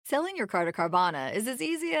Selling your car to Carvana is as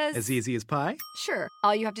easy as... As easy as pie? Sure.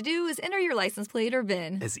 All you have to do is enter your license plate or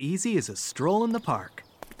VIN. As easy as a stroll in the park.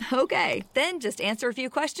 Okay, then just answer a few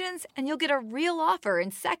questions and you'll get a real offer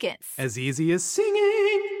in seconds. As easy as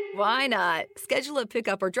singing. Why not? Schedule a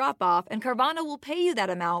pickup or drop-off and Carvana will pay you that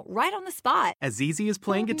amount right on the spot. As easy as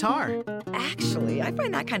playing guitar. Actually, I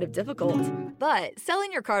find that kind of difficult. But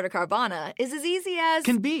selling your car to Carvana is as easy as...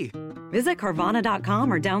 Can be. Visit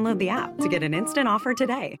Carvana.com or download the app to get an instant offer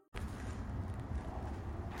today.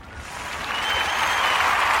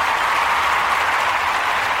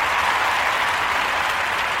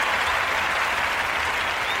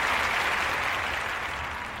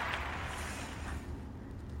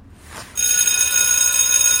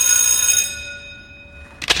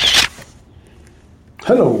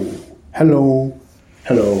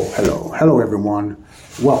 Hello, everyone.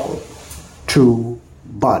 Welcome to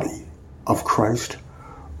Body of Christ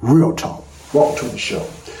Real Talk. Welcome to the show.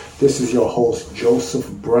 This is your host, Joseph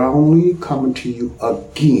Brownlee, coming to you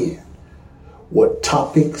again with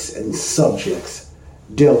topics and subjects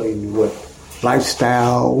dealing with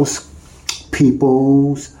lifestyles,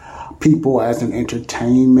 people as in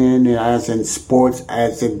entertainment, as in sports,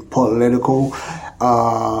 as in political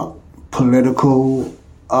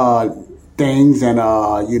things and,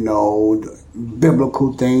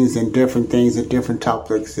 biblical things and different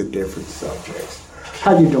topics and different subjects.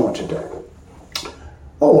 How you doing today?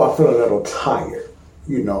 Oh, I feel a little tired.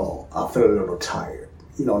 Not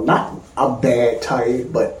a bad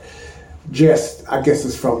tired, but just, I guess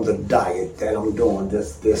it's from the diet that I'm doing,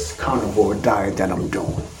 this carnivore diet that I'm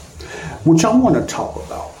doing, which I want to talk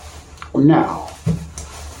about. Now,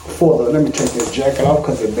 let me take this jacket off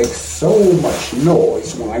because it makes so much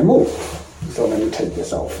noise when I move. So let me take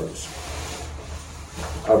this off first.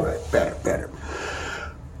 All right, better.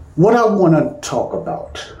 What I want to talk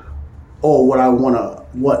about, or what I want to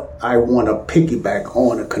piggyback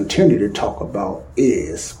on and continue to talk about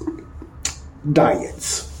is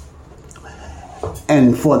diets.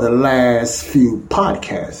 And for the last few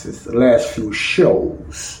podcasts, the last few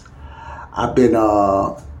shows, I've been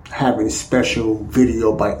having special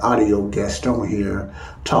video by audio guests on here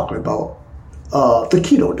talking about the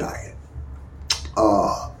keto diet.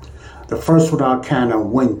 The first one I kind of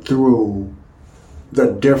went through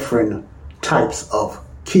the different types of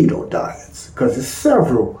keto diets, because there's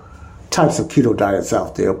several types of keto diets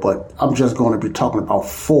out there, but I'm just going to be talking about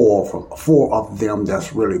four of them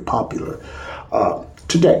that's really popular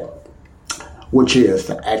today, which is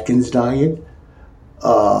the Atkins diet,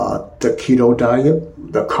 the keto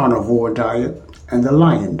diet, the carnivore diet, and the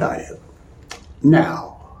lion diet.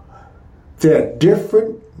 Now, they're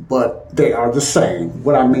different, but they are the same.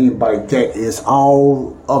 What I mean by that is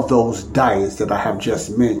all of those diets that I have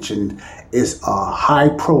just mentioned is a high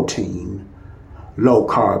protein, low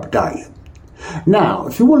carb diet. Now,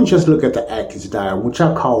 if you want to just look at the Atkins diet, which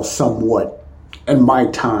I call somewhat, in my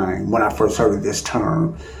time when I first heard of this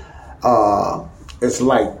term, it's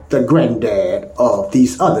like the granddad of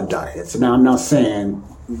these other diets. Now, I'm not saying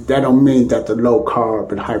that don't mean that the low carb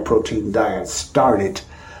and high protein diet started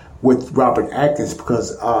with Robert Atkins,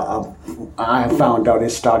 because I found out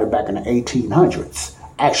it started back in the 1800s,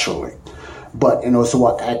 actually. But, so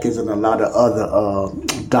what Atkins and a lot of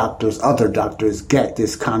other doctors get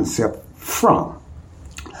this concept from.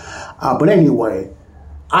 But anyway,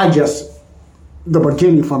 the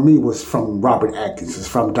beginning for me was from Robert Atkins. It's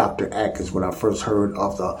from Dr. Atkins when I first heard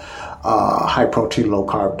of the high protein, low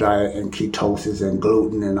carb diet and ketosis and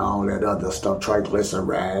gluten and all that other stuff,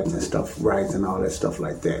 triglycerides and stuff, rice and all that stuff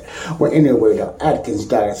like that. Well, anyway, the Atkins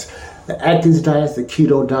diet, the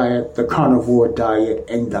keto diet, the carnivore diet,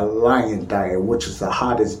 and the lion diet, which is the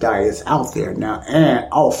hottest diets out there now. And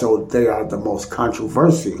also they are the most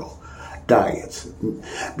controversial diets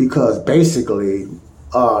because basically,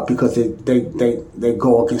 because they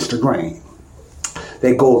go against the grain.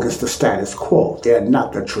 They go against the status quo. They're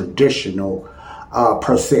not the traditional,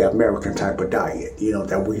 per se, American type of diet,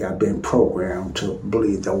 that we have been programmed to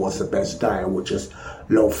believe that was the best diet, which is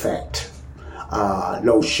low fat,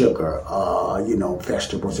 low sugar,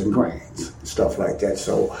 vegetables and grains, stuff like that.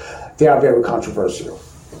 So they are very controversial,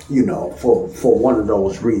 for one of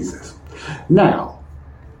those reasons. Now,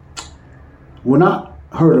 when I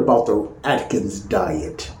heard about the Atkins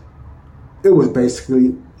diet, it was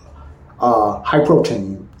basically high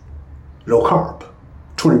protein, low carb,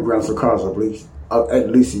 20 grams of carbs at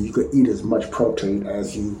least you could eat as much protein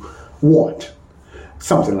as you want,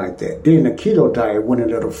 something like that. Then the keto diet went a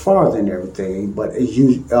little farther than everything, but the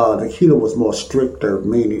keto was more stricter,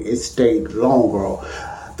 meaning it stayed longer.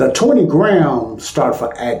 The 20 grams started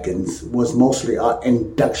for Atkins was mostly an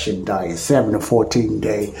induction diet, 7 to 14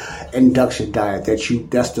 day induction diet.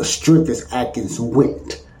 That's the strictest Atkins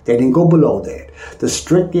went. They didn't go below that. The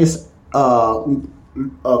strictest carb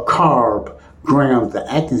grams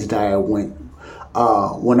the Atkins diet went,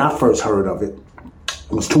 when I first heard of it,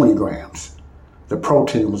 was 20 grams. The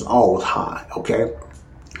protein was always high, okay?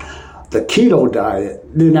 The keto diet,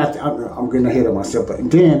 then after, I'm getting ahead of myself,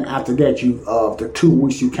 but then after that, the 2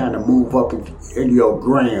 weeks, you kind of move up in your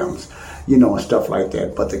grams, and stuff like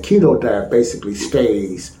that. But the keto diet basically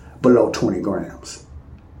stays below 20 grams.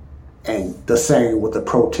 And the same with the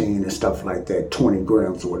protein and stuff like that, 20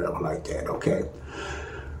 grams or whatever like that, okay?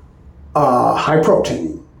 High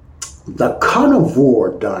protein. The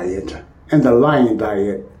carnivore diet and the lion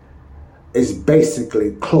diet is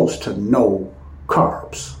basically close to no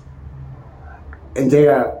carbs. And they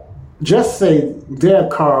are, just say their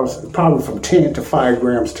carbs probably from 10 to 5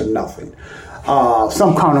 grams to nothing.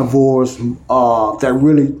 Some carnivores that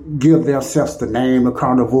really give themselves the name of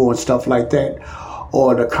carnivore and stuff like that,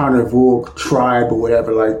 or the carnivore tribe or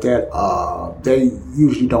whatever like that, they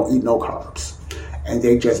usually don't eat no carbs. And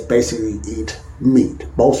they just basically eat meat.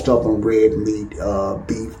 Most of them red meat,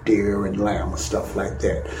 beef, deer, and lamb and stuff like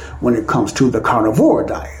that when it comes to the carnivore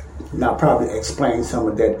diet. And I'll probably explain some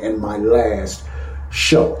of that in my last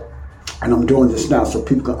show. And I'm doing this now so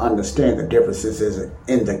people can understand the differences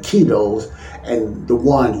in the ketos and the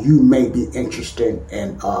one you may be interested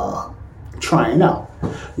in trying out,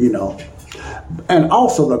 And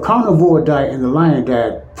also the carnivore diet and the lion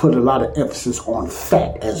diet put a lot of emphasis on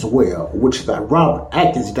fat as well, which the Robert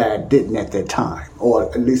Atkins diet didn't at that time, or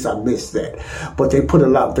at least I missed that. But they put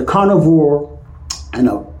the carnivore and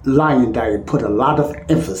the lion diet put a lot of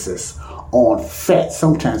emphasis on fat,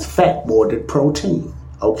 sometimes fat more than protein,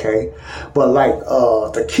 okay? But like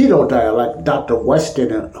the keto diet, like Dr.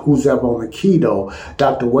 Weston, who's ever on the keto,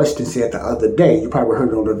 Dr. Weston said the other day, you probably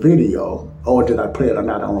heard it on the video, or did I play it or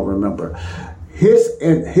not, I don't remember. His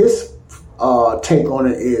take on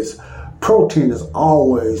it is protein is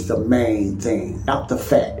always the main thing, not the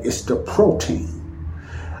fat, it's the protein.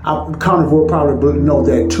 Carnivore probably know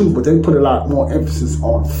that too, but they put a lot more emphasis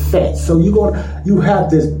on fat. So you have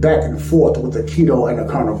this back and forth with the keto and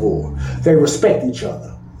the carnivore. They respect each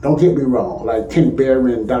other. Don't get me wrong. Like Ken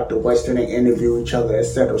Berry and Dr. Weston, they interview each other,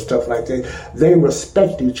 etc., stuff like that. They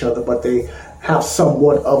respect each other, but they have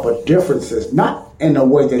somewhat of a differences, not in a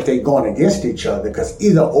way that they're going against each other, because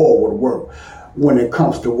either or would work when it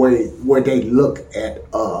comes to where they look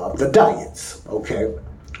at the diets, okay?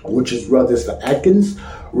 Which is whether it's the Atkins,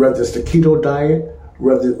 whether it's the keto diet,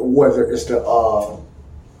 whether it's the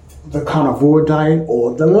carnivore diet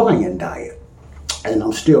or the lion diet. And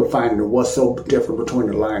I'm still finding what's so different between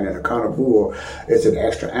the lion and the carnivore. Is it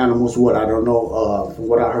extra animals? What I don't know. From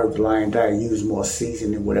what I heard, the lion diet use more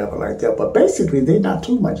seasoning, whatever like that. But basically, they're not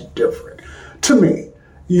too much different. To me,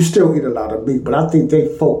 you still eat a lot of meat, but I think they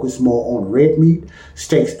focus more on red meat,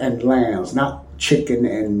 steaks, and lambs, not chicken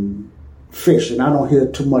and fish. And I don't hear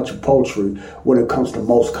too much of poultry when it comes to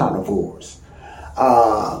most carnivores.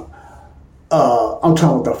 I'm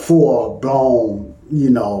talking about the full-blown,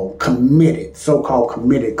 so-called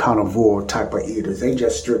committed carnivore type of eaters. They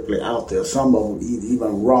just strictly out there. Some of them eat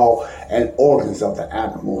even raw and organs of the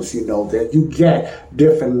animals, that you get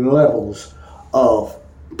different levels of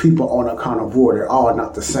people on a carnivore. They're all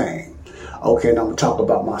not the same. Okay, and I'm going to talk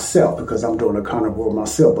about myself because I'm doing a carnivore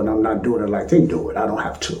myself, but I'm not doing it like they do it. I don't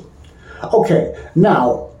have to. Okay,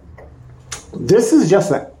 now, this is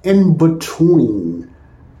just an in-between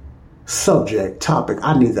topic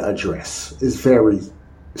I need to address. It's very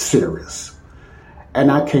serious,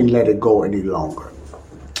 and I can't let it go any longer.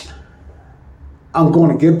 I'm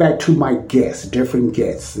going to get back to my guests, different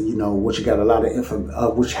guests, which got a lot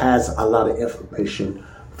of which has a lot of information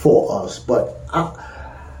for us. But I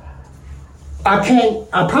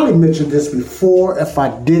probably mentioned this before. If I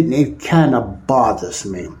didn't, it kind of bothers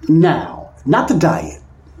me. Now, not the diet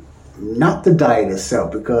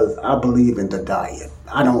itself, because I believe in the diet.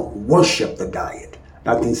 I don't worship the diet.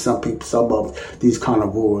 I think some of these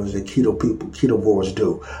carnivores and ketovores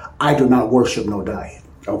do. I do not worship no diet,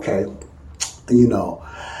 okay?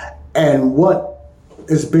 And what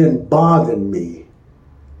has been bothering me,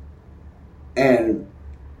 and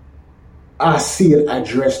I see it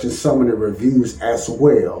addressed in some of the reviews as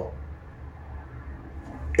well,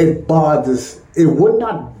 it would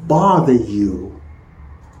not bother you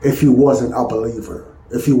if you wasn't a believer,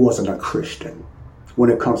 if you wasn't a Christian, when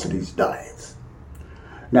it comes to these diets.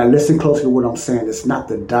 Now listen closely to what I'm saying. It's not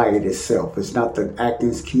the diet itself. It's not the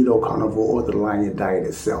Atkins, keto, carnivore, or the lion diet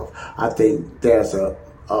itself. I think there's a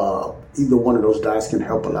Either one of those diets can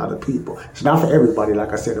help a lot of people. It's not for everybody,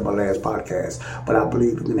 like I said in my last podcast, but I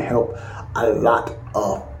believe it can help a lot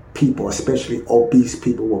of people, especially obese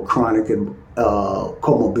people with chronic and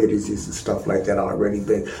comorbidities and stuff like that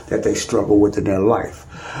that they struggle with in their life.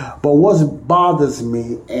 But what bothers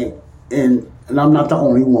me, and I'm not the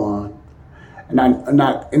only one,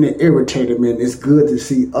 and it irritated me, and it's good to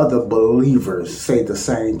see other believers say the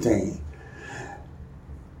same thing.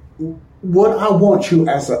 What I want you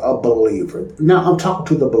as a believer, now I'm talking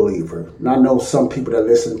to the believer, and I know some people that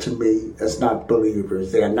listen to me as not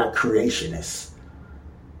believers, they are not creationists.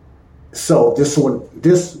 So what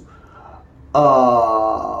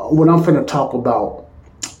I'm finna talk about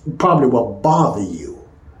probably will bother you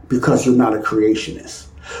because you're not a creationist.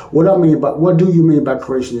 What do you mean by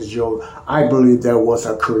creationist, Joe? I believe there was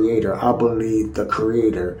a creator. I believe the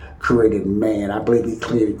creator created man. I believe he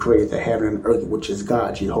created the heaven and earth, which is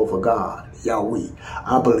God, Jehovah God, Yahweh.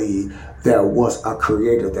 I believe there was a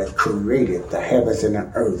creator that created the heavens and the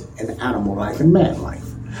earth and animal life and man life.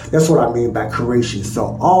 That's what I mean by creation.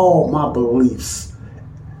 So all my beliefs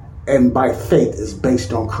and by faith is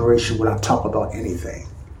based on creation when I talk about anything.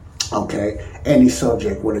 Okay? Any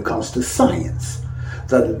subject when it comes to science.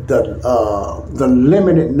 The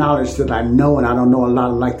limited knowledge that I know, and I don't know a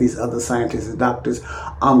lot like these other scientists and doctors,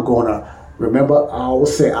 I'm going to, remember, I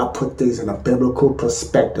always say I put things in a biblical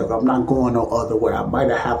perspective. I'm not going no other way. I might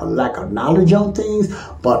have a lack of knowledge on things,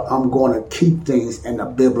 but I'm going to keep things in a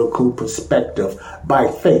biblical perspective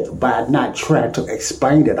by faith, by not trying to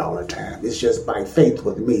explain it all the time. It's just by faith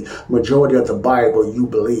with me. Majority of the Bible, you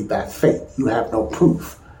believe by faith. You have no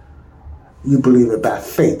proof. You believe it by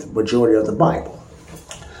faith, majority of the Bible.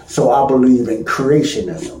 So I believe in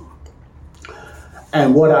creationism.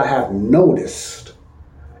 And what I have noticed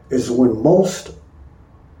is when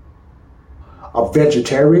a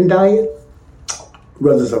vegetarian diet,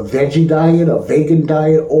 whether it's a veggie diet, a vegan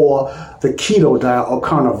diet, or the keto diet or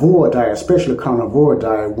carnivore diet, especially carnivore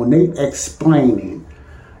diet, when they explaining,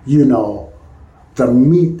 the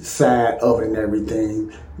meat side of it and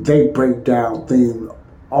everything, they break down things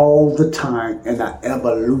all the time in an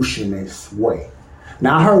evolutionist way.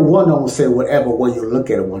 Now, I heard one of them say whatever way you look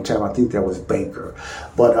at it one time. I think that was Baker.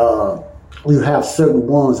 But you have certain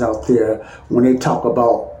ones out there when they talk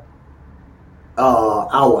about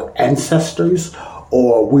our ancestors,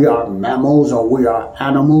 or we are mammals, or we are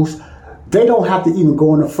animals. They don't have to even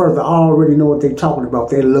go any further. I already know what they're talking about.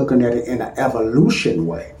 They're looking at it in an evolution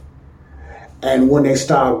way. And when they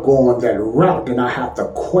start going that route, then I have to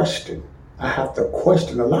question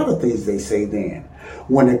a lot of things they say then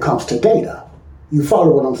when it comes to data. You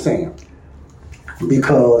follow what I'm saying?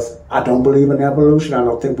 Because I don't believe in evolution. I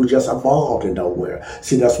don't think we just evolved in nowhere.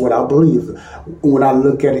 See, that's what I believe. When I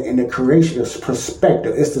look at it in the creationist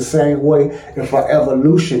perspective, it's the same way if an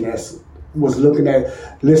evolutionist was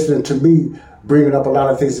listening to me, bringing up a lot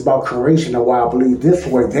of things about creation and why I believe this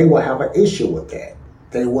way, they will have an issue with that.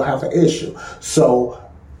 They will have an issue. So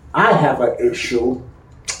I have an issue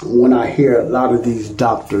when I hear a lot of these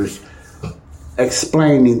doctors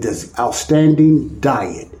explaining this outstanding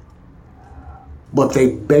diet, but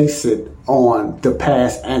they base it on the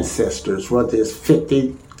past ancestors, whether it's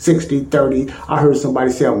 50, 60, 30. I heard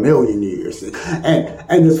somebody say 1,000,000 years.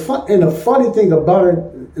 And the funny thing about it,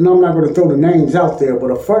 and I'm not going to throw the names out there, but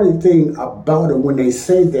a funny thing about it when they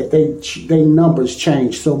say that they numbers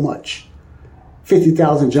change so much.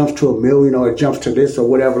 50,000 jumps to 1,000,000, or it jumps to this or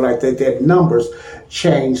whatever like that. That numbers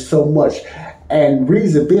change so much. And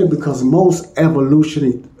reason being because most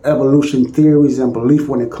evolution theories and belief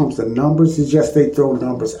when it comes to numbers is just they throw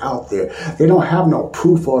numbers out there. They don't have no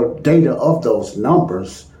proof or data of those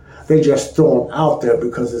numbers. They just throw them out there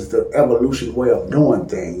because it's the evolution way of doing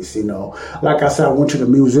things, Like I said, I went to the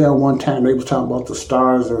museum one time. They was talking about the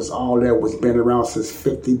stars and all that was been around since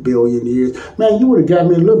 50 billion years. Man, you would have got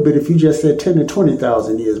me a little bit if you just said 10 to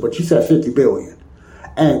 20,000 years, but you said 50 billion.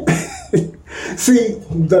 And see,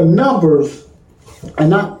 the numbers,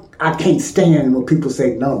 and I can't stand when people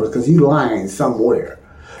say numbers because you lying somewhere,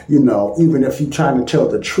 even if you're trying to tell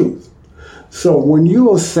the truth. So when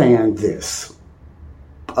you are saying this,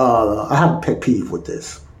 I have a pet peeve with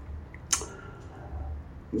this.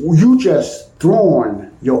 You just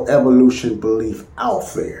throwing your evolution belief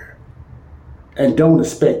out there and don't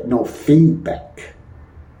expect no feedback.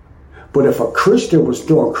 But if a Christian was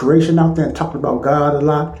throwing creation out there and talking about God a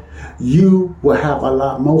lot, you will have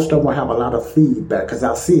most of them will have a lot of feedback, because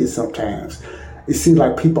I see it sometimes. It seems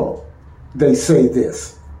like people, they say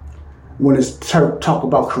this. When it's talk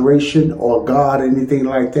about creation or God or anything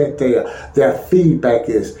like that, their feedback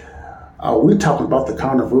is, We talking about the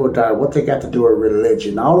carnivore diet, what they got to do with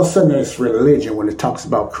religion. All of a sudden it's religion when it talks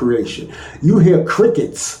about creation. You hear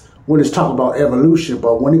crickets when it's talking about evolution,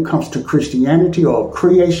 but when it comes to Christianity or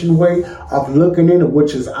creation way of looking at it,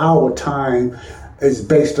 which is our time, is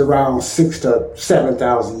based around 6,000 to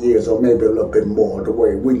 7,000 years, or maybe a little bit more, the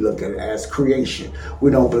way we look at it as creation.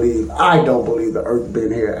 I don't believe the earth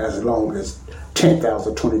been here as long as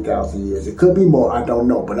 10,000, 20,000 years. It could be more, I don't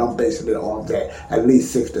know, but I'm basing it on that, at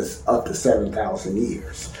least 6,000 up to 7,000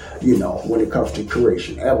 years, when it comes to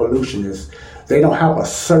creation. Evolution they don't have a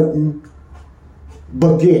certain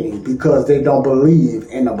beginning because they don't believe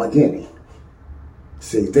in a beginning.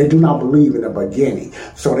 See, they do not believe in a beginning.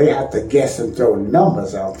 So they have to guess and throw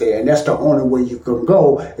numbers out there. And that's the only way you can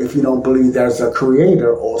go if you don't believe there's a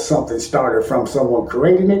creator or something started from someone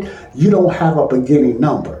creating it. You don't have a beginning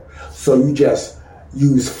number. So you just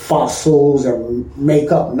use fossils and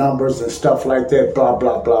make up numbers and stuff like that, blah,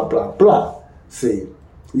 blah, blah, blah, blah. See,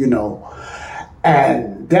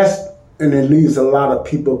 and it leaves a lot of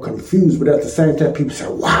people confused. But at the same time, people say,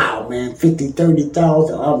 wow, man, 50,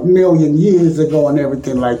 30,000, a million years ago and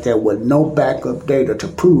everything like that with no backup data to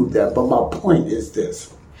prove that. But my point is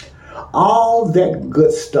this. All that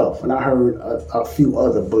good stuff, and I heard a few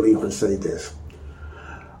other believers say this,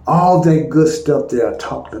 all that good stuff they are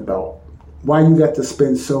talking about, why you got to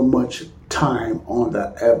spend so much time on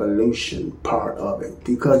the evolution part of it?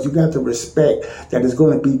 Because you got to respect that there's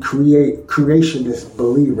going to be creationist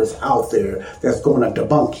believers out there that's going to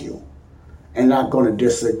debunk you and not going to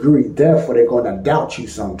disagree. Therefore, they're going to doubt you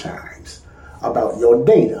sometimes about your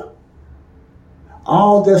data.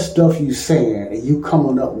 All that stuff you saying and you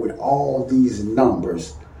coming up with all these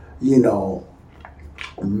numbers,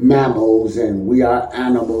 mammals and we are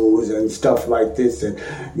animals and stuff like this, and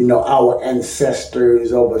our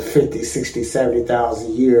ancestors over 50, 60,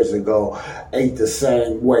 70,000 years ago ate the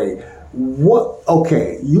same way.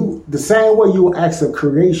 The same way you ask a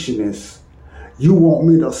creationist, you want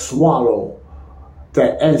me to swallow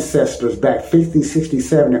that ancestors back 50, 60,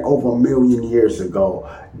 70, over a million years ago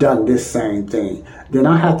done this same thing. Then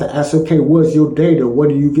I have to ask, okay, what's your data? Where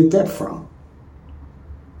do you get that from?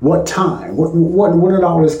 What time? Where did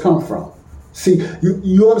all this come from? See,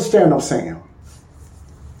 you understand what I'm saying?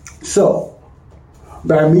 So,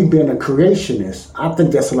 by me being a creationist, I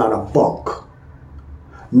think that's a lot of bunk.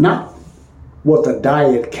 Not what the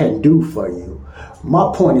diet can do for you.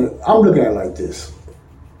 My point is, I'm looking at it like this,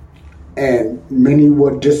 and many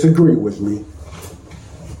would disagree with me.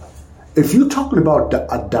 If you're talking about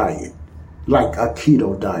a diet, like a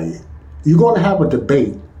keto diet, you're going to have a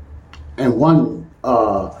debate, and one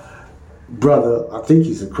brother, I think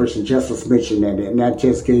he's a Christian, just was mentioning that, and that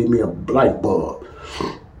just gave me a light bulb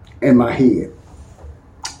in my head.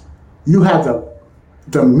 You have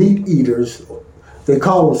the meat eaters, they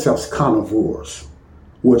call themselves carnivores,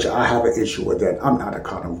 which I have an issue with that. I'm not a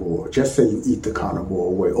carnivore. Just say you eat the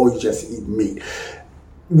carnivore way, or you just eat meat.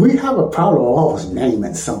 We have a problem always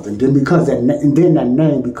naming something, then because that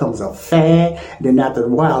name becomes a fad, then after a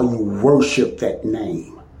while you worship that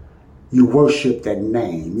name. You worship that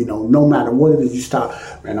name. No matter what it is, you start,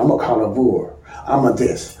 man, I'm a carnivore. I'm a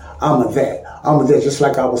this. I'm a that. I'm a that. Just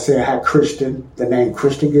like I was saying, how the name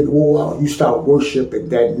Christian get wore out. You start worshiping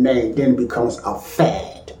that name, then it becomes a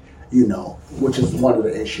fad, which is one of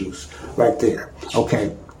the issues right there.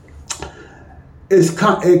 Okay.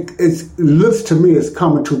 It looks to me it's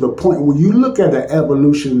coming to the point when you look at an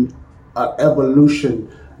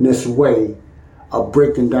evolutionist way of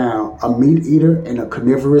breaking down a meat eater and a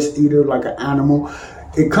carnivorous eater, like an animal.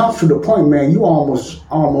 It comes to the point, man, you almost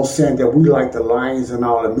saying that we like the lions and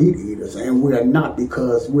all the meat eaters, and we are not,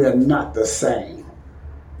 because we are not the same.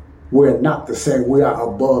 We're not the same. We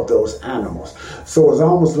are above those animals. So it's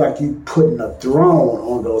almost like you putting a throne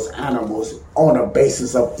on those animals on a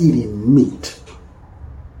basis of eating meat.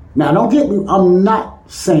 Now, don't get me, I'm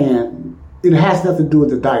not saying it has nothing to do with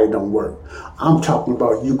the diet don't work. I'm talking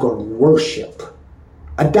about you can worship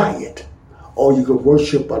a diet, or you could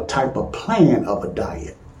worship a type of plan of a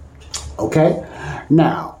diet. Okay?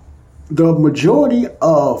 Now, the majority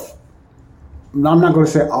of, I'm not going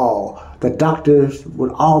to say all, the doctors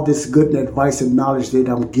with all this good advice and knowledge that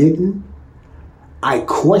I'm getting, I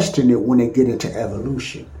question it when they get into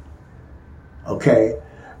evolution. Okay?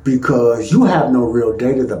 Because you have no real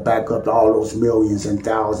data to back up all those millions and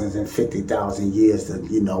thousands and 50,000 years and,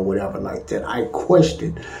 whatever like that. I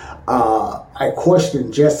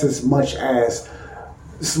question just as much as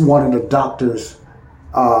one of the doctors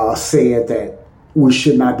said that we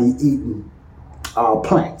should not be eating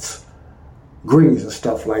plants, greens and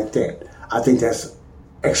stuff like that. I think that's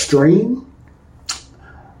extreme.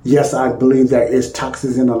 Yes, I believe there is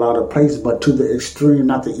toxins in a lot of places, but to the extreme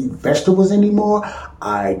not to eat vegetables anymore,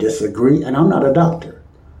 I disagree, and I'm not a doctor.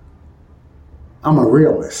 I'm a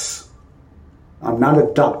realist. I'm not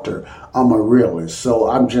a doctor. I'm a realist. So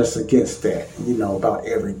I'm just against that, about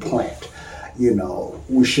every plant. We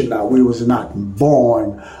was not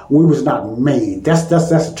born, we was not made. That's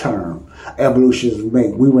a term. Evolution is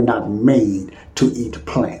made. We were not made to eat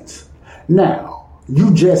plants. Now,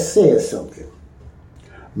 you just said something.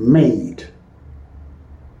 Made.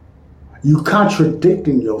 You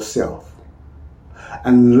contradicting yourself.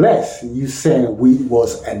 Unless you saying we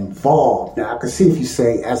was involved. Now I can see if you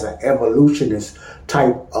say as an evolutionist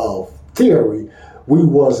type of theory, we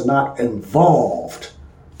was not involved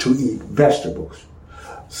to eat vegetables.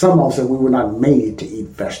 Some of them said we were not made to eat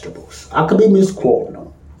vegetables. I could be misquoting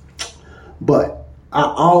them. But I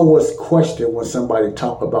always question when somebody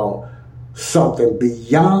talk about something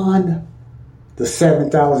beyond the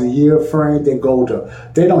 7,000 year frame. They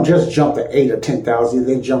don't just jump to 8 or 10,000 years,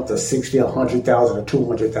 they jump to 60, 100,000 or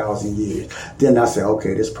 200,000 years. Then I say,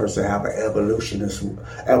 okay, this person have an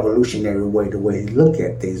evolutionary way, the way he look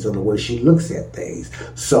at things or the way she looks at things.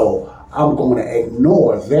 So I'm going to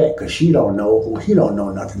ignore that because he don't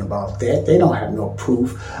know nothing about that. They don't have no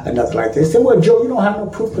proof or nothing like that. They say, well, Joe, you don't have no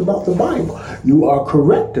proof about the Bible. You are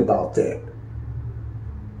correct about that.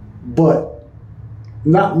 But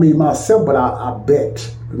not me, myself, but I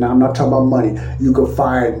bet, now I'm not talking about money, you can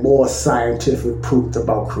find more scientific proof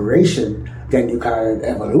about creation than you can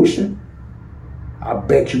evolution. I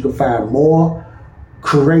bet you can find more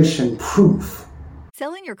creation proof.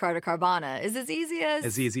 Selling your car to Carvana is as easy as...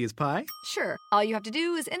 As easy as pie? Sure. All you have to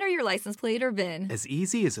do is enter your license plate or VIN. As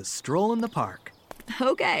easy as a stroll in the park.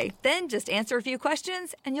 Okay, then just answer a few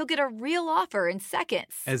questions and you'll get a real offer in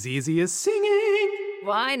seconds. As easy as singing.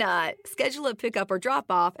 Why not? Schedule a pickup or drop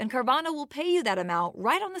off and Carvana will pay you that amount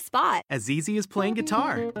right on the spot. As easy as playing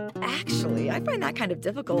guitar. Actually, I find that kind of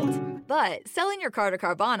difficult. But selling your car to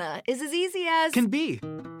Carvana is as easy as... Can be.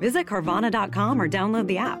 Visit Carvana.com or download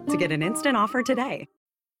the app to get an instant offer today.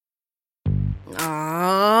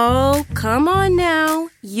 Oh, come on now.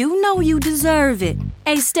 You know you deserve it.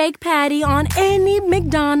 A steak patty on any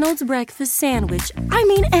McDonald's breakfast sandwich. I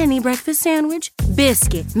mean any breakfast sandwich.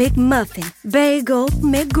 Biscuit, McMuffin, bagel,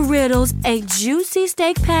 McGriddles. A juicy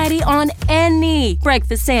steak patty on any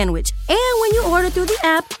breakfast sandwich. And when you order through the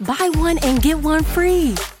app, buy one and get one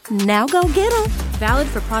free. Now go get them. Valid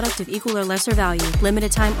for product of equal or lesser value.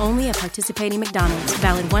 Limited time only at participating McDonald's.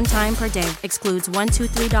 Valid one time per day. Excludes $1, $2,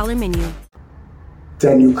 $3 menu.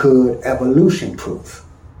 Then you could evolution proof.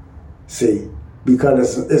 See,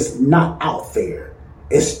 because it's not out there.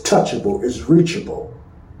 It's touchable, it's reachable.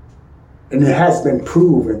 And it has been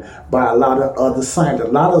proven by a lot of other scientists.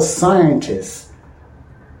 A lot of scientists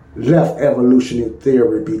left evolutionary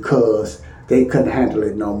theory because they couldn't handle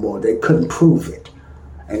it no more. They couldn't prove it.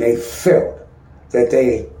 And they felt that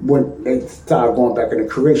they started going back in the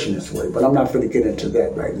creationist way. But I'm not going to get into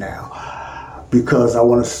that right now. Because I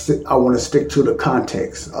want to stick to the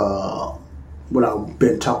context when I've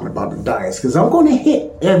been talking about the diets. Because I'm going to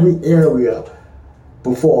hit every area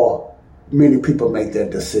before many people make their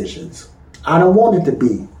decisions. I don't want it to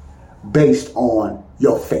be based on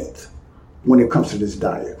your faith when it comes to this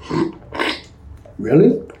diet.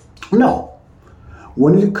 Really? No.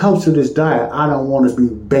 When it comes to this diet, I don't want to be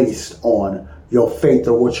based on your faith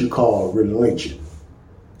or what you call religion.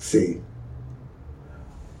 See?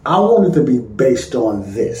 I want it to be based on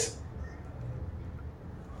this.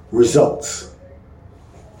 Results.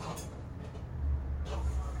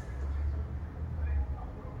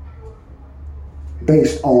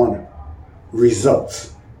 Based on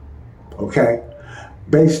results. Okay?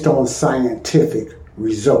 Based on scientific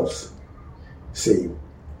results. See,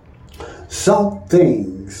 some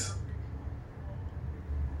things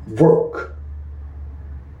work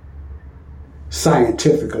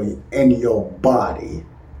scientifically in your body.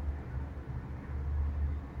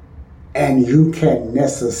 And you can't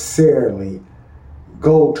necessarily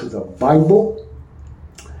go to the Bible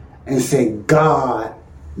and say God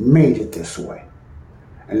made it this way.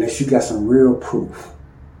 Unless you got some real proof.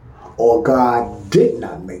 Or God did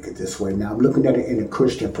not make it this way. Now I'm looking at it in a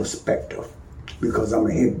Christian perspective. Because I'm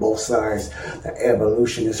going to hit both sides. The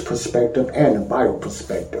evolutionist perspective and the Bible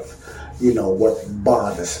perspective. You know, what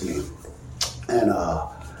bothers me. And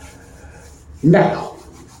now,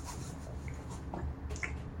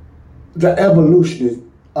 the evolutionist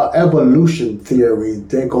evolution theory,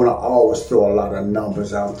 they're going to always throw a lot of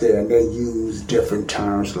numbers out there, and they use different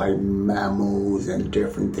terms like mammals and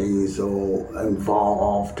different things or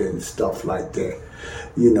involved and stuff like that.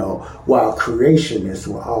 While creationists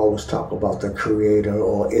will always talk about the creator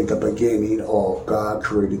or in the beginning or God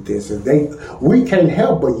created this. And we can't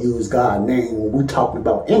help but use God's name when we're talking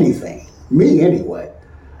about anything. Me anyway.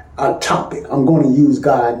 A topic. I'm going to use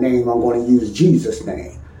God's name. I'm going to use Jesus'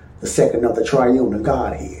 name. The second of the triune, the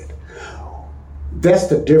Godhead. That's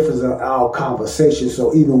the difference of our conversation.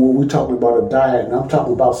 So even when we're talking about a diet and I'm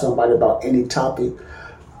talking about somebody about any topic,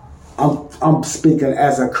 I'm speaking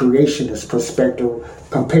as a creationist perspective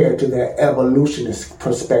compared to the evolutionist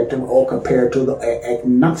perspective or compared to the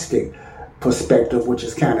agnostic perspective, which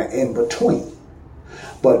is kind of in between.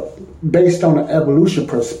 But based on the evolution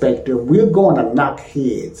perspective, we're going to knock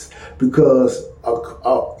heads because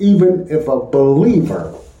even if a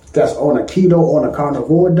believer that's on a keto, on a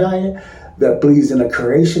carnivore diet, that believes in a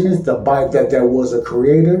creationist, the Bible that there was a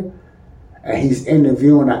creator, and he's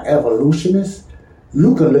interviewing an evolutionist,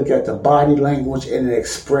 you can look at the body language and the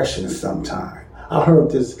expression sometime. I heard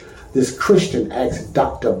this Christian ask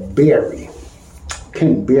Dr. Berry,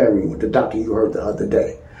 Ken Berry, the doctor you heard the other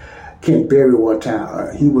day. Ken Berry one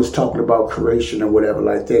time, he was talking about creation or whatever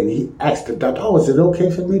like that, and he asked the doctor, is it okay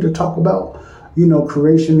for me to talk about,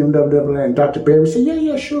 creation and blah, blah, blah, and Dr. Berry said,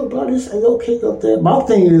 yeah, sure, brother, it's okay up there. My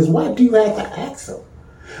thing is, why do you have to ask him?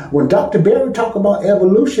 When Dr. Berry talk about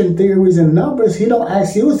evolution theories and numbers, he don't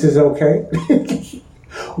ask you, is this okay?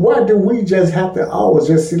 Why do we just have to always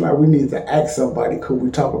just seem like we need to ask somebody, could we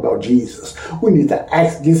talk about Jesus? We need to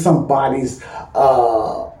get somebody's,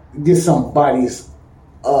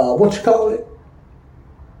 what you call it?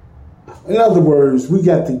 In other words, we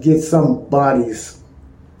got to get somebody's,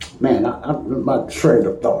 man, I'm my train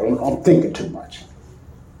of thought, I'm thinking too much.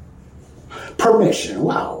 Permission,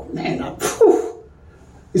 wow, man,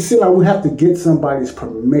 it seems like we have to get somebody's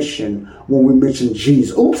permission when we mention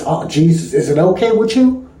Jesus. Jesus, is it okay with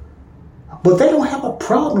you? But they don't have a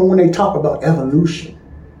problem when they talk about evolution.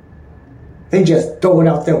 They just throw it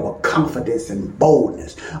out there with confidence and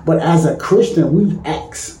boldness. But as a Christian, we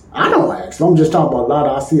ask. I don't ask. I'm just talking about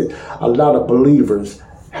I see a lot of believers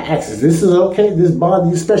ask, this is okay? This bothers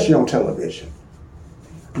you, especially on television.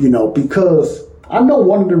 Because I know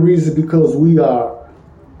one of the reasons because we are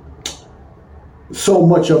so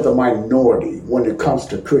much of the minority when it comes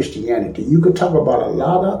to Christianity. You could talk about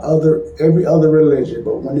every other religion,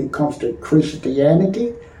 but when it comes to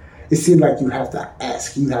Christianity, it seems like you have to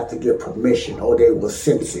ask, you have to get permission, or they will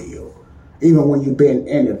censor you. Even when you've been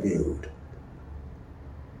interviewed.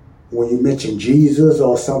 When you mention Jesus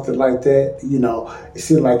or something like that, it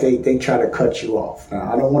seems like they try to cut you off.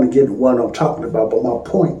 Now, I don't want to get into what I'm talking about, but my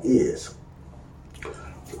point is,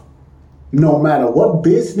 no matter what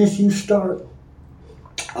business you start,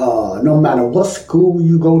 no matter what school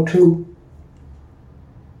you go to,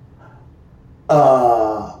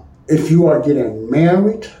 if you are getting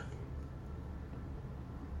married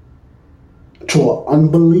to an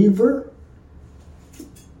unbeliever,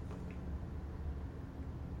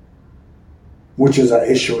 which is an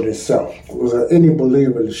issue in itself. Any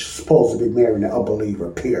believer is supposed to be marrying an unbeliever,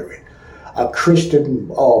 period. A Christian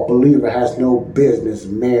or believer has no business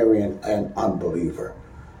marrying an unbeliever.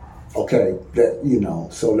 Okay,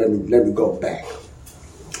 so let me go back.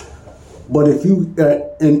 But if you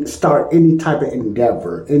start any type of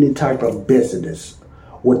endeavor, any type of business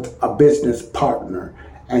with a business partner,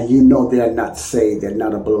 and they're not saved, they're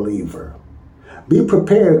not a believer, be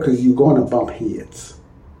prepared because you're going to bump heads.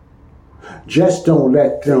 Just don't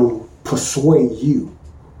let them persuade you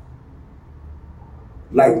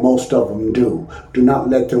like most of them do. Do not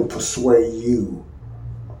let them persuade you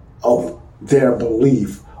of their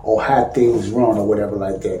belief or have things wrong or whatever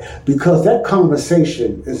like that. Because that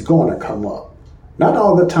conversation is going to come up. Not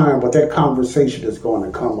all the time, but that conversation is going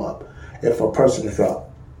to come up if a person is a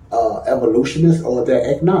evolutionist or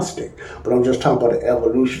they're agnostic. But I'm just talking about the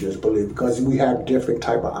evolutionist belief because we have different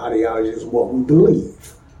type of ideologies what we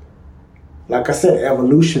believe. Like I said,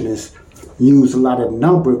 evolutionists use a lot of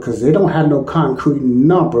number because they don't have no concrete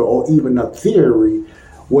number or even a theory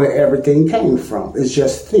where everything came from. It's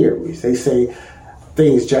just theories. They say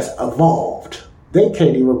things just evolved. They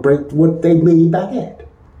can't even break what they mean by that.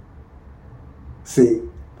 See,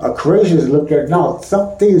 a creationist look at it now.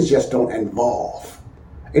 Some things just don't evolve.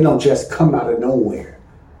 It don't just come out of nowhere.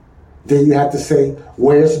 Then you have to say,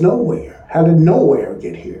 where's nowhere? How did nowhere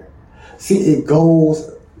get here? See, it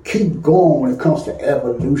keep going when it comes to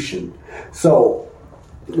evolution. So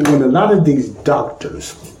when a lot of these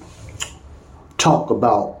doctors talk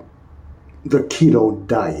about the keto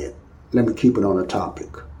diet, let me keep it on the topic,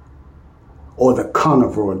 or the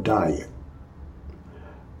carnivore diet.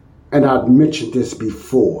 And I've mentioned this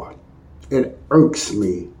before. It irks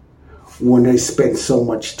me when they spend so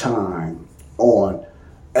much time on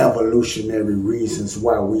evolutionary reasons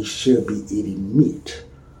why we should be eating meat.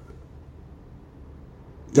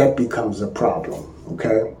 That becomes a problem,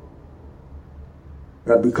 okay?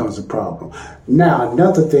 That becomes a problem. Now,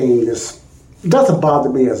 another thing is, doesn't bother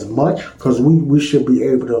me as much, because we should be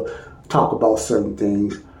able to talk about certain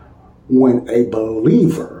things when a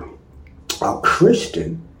believer, a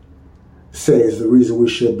Christian, says the reason we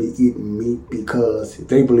should be eating meat because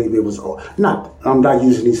they believe it was, I'm not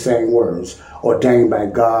using these same words, ordained by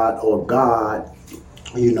God, or God,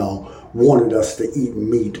 wanted us to eat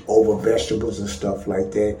meat over vegetables and stuff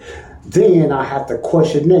like that. Then I have to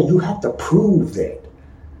question that. You have to prove that.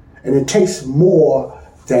 And it takes more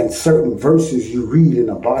than certain verses you read in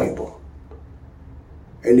the Bible.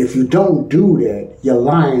 And if you don't do that, you're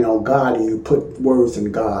lying on God and you put words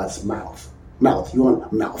in God's mouth. Excuse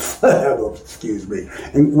me.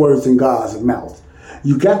 And words in God's mouth.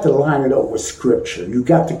 You got to line it up with scripture. You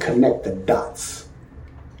got to connect the dots.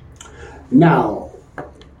 Now,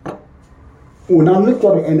 when I look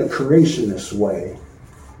at it in the creationist way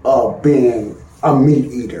of being a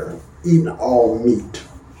meat eater, eating all meat,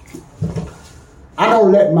 I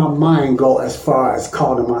don't let my mind go as far as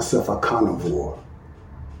calling myself a carnivore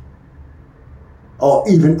or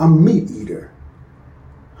even a meat eater.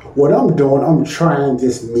 What I'm doing, I'm trying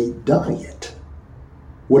this meat diet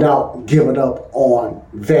without giving up on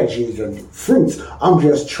veggies and fruits. I'm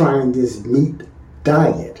just trying this meat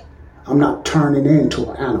diet. I'm not turning into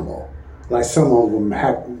an animal. Like some of them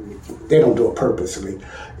they don't do it purposely,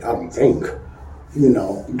 I don't think.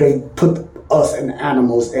 They put us and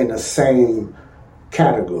animals in the same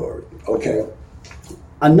category, okay?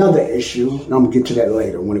 Another issue, and I'm going to get to that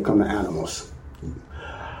later when it comes to animals.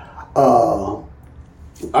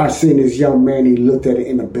 I seen this young man, he looked at it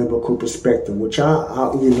in a biblical perspective, which I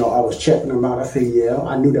was checking him out. I said, yeah,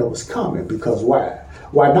 I knew that was coming, because why?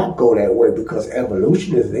 Why not go that way? Because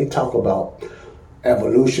evolutionists, they talk about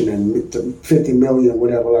evolution and 50 million,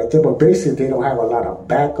 whatever like that, but basically they don't have a lot of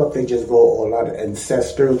backup. They just go a lot of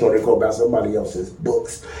ancestors, or they go about somebody else's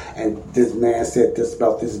books, and this man said this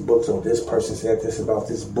about this book, or this person said this about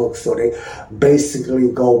this book, so they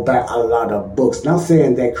basically go back a lot of books. Not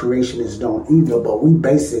saying that creationists don't either, but we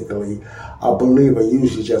basically, a believer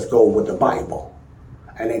usually just go with the Bible,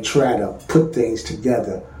 and they try to put things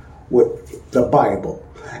together with the Bible.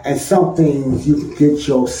 And some things you can get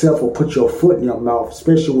yourself or put your foot in your mouth,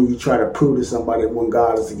 especially when you try to prove to somebody when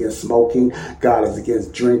God is against smoking, God is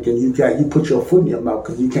against drinking. You put your foot in your mouth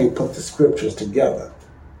because you can't put the scriptures together.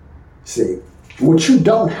 See, what you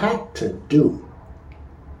don't have to do.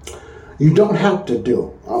 You don't have to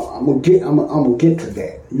do. I'm gonna get to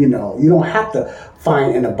that. You don't have to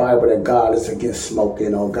find in the Bible that God is against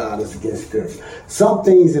smoking or God is against this. Some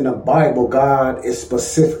things in the Bible, God is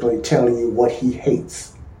specifically telling you what He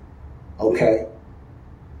hates. Okay?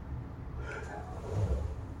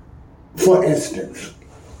 For instance,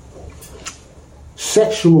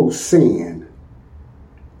 sexual sin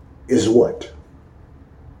is what?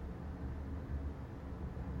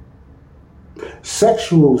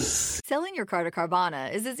 Selling your car to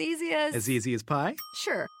Carvana is as easy as... As easy as pie?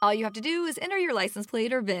 Sure. All you have to do is enter your license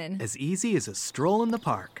plate or VIN. As easy as a stroll in the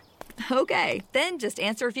park. Okay, then just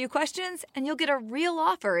answer a few questions and you'll get a real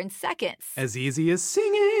offer in seconds. As easy as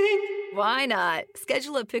singing. Why not?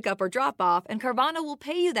 Schedule a pickup or drop off and Carvana will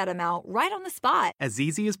pay you that amount right on the spot. As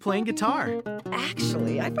easy as playing guitar.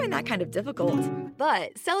 Actually, I find that kind of difficult.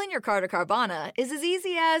 But selling your car to Carvana is as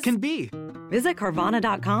easy as... Can be. Visit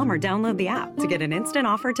Carvana.com or download the app to get an instant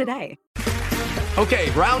offer today. Okay,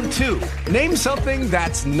 round two. Name something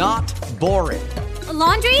that's not boring. A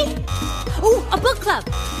laundry? Ooh, a book club.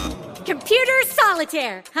 Computer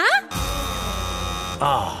solitaire, huh?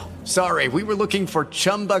 Ah, sorry, we were looking for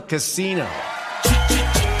Chumba Casino.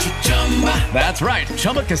 That's right,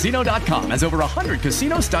 ChumbaCasino.com has over 100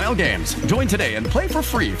 casino-style games. Join today and play for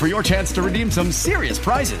free for your chance to redeem some serious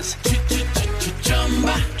prizes.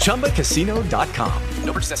 ChumbaCasino.com.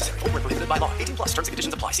 No purchase necessary. Void where prohibited by law. 18+ terms and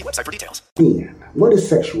conditions apply. See website for details. What is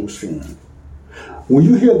sexual sin? When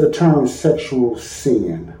you hear the term sexual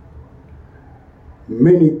sin,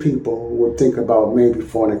 many people would think about maybe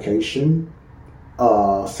fornication,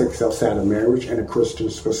 sex outside of marriage in a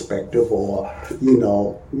Christian's perspective, or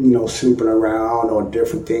sleeping around, or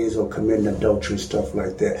different things, or committing adultery, stuff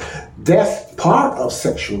like that. That's part of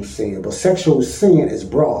sexual sin, but sexual sin is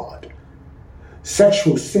broad.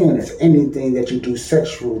 Sexual sin is anything that you do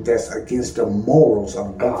sexual that's against the morals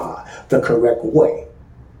of God, the correct way.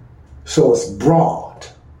 So it's broad.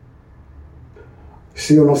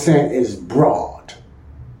 See what I'm saying? It's broad.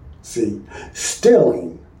 See,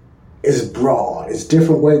 stealing is broad. It's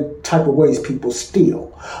different type of ways people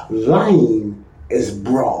steal. Lying is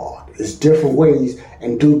broad. It's different ways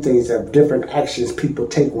and do things of different actions people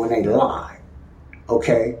take when they lie.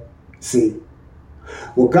 Okay? See?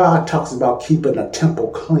 Well, God talks about keeping a temple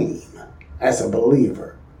clean as a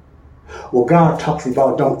believer. Well, God talks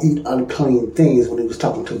about don't eat unclean things when he was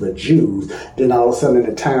talking to the Jews. Then all of a sudden in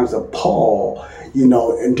the times of Paul,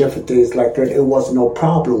 and different things like that, it was no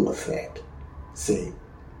problem with that. See?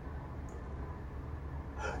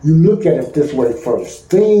 You look at it this way first.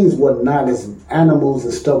 Things were not as, animals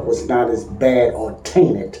and stuff was not as bad or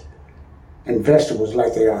tainted and vegetables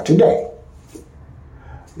like they are today.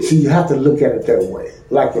 So you have to look at it that way.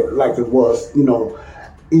 Like it was, even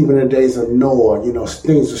in the days of Noah,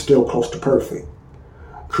 things were still close to perfect.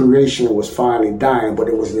 Creation was finally dying, but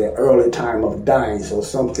it was the early time of dying, so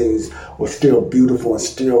some things were still beautiful and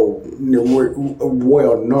still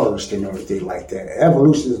well nourished and everything like that.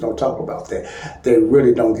 Evolutionists don't talk about that. They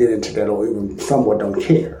really don't get into that, or even somewhat don't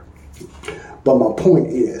care. But my point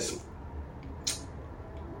is,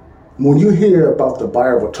 when you hear about the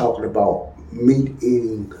Bible talking about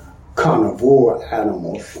meat-eating carnivore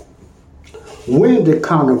animals, when did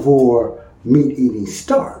carnivore meat-eating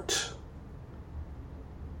start?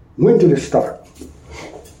 When did it start?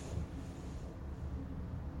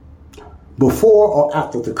 Before or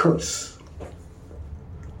after the curse?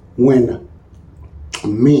 When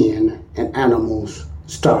men and animals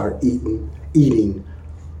started eating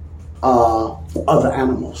other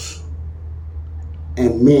animals,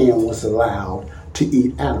 and man was allowed to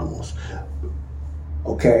eat animals.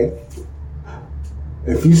 Okay?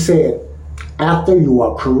 If you said after, you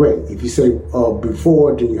are correct. If you say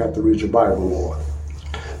before, then you have to read your Bible more.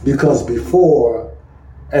 Because before,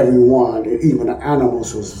 everyone, even the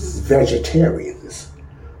animals, was vegetarians.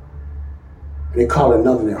 They call it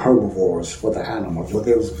nothing than herbivores for the animals, but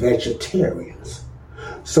they was vegetarians.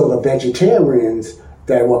 So the vegetarians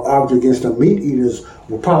that will argue against the meat eaters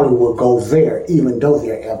will go there, even though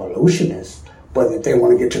they're evolutionists. But if they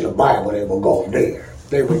want to get to the Bible, they will go there.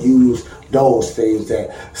 They will use those things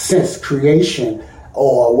that since creation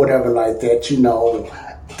or whatever like that,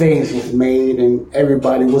 things was made and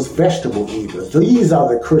everybody was vegetable eaters. So these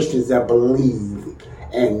are the Christians that believe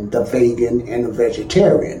in the vegan and the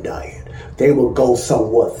vegetarian diet. They will go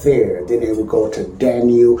somewhat there. Then they will go to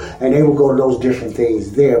Daniel and they will go to those different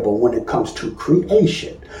things there. But when it comes to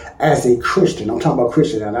creation, as a Christian, I'm talking about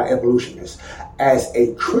Christian and not evolutionists, as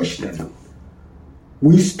a Christian,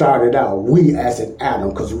 we started out, we as an Adam,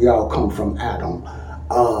 because we all come from Adam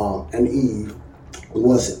and Eve,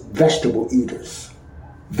 was vegetable eaters.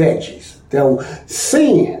 Veggies. They'll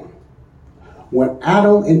sin. When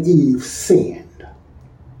Adam and Eve sinned,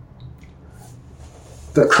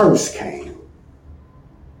 the curse came.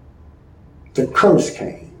 The curse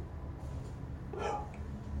came.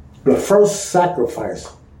 The first sacrifice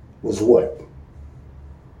was what?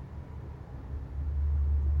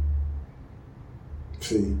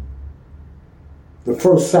 See, the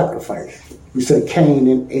first sacrifice, we say Cain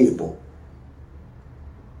and Abel.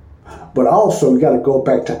 But also, you got to go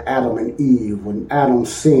back to Adam and Eve. When Adam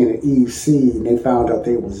sinned and Eve sinned, they found out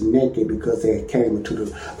they was naked because they came into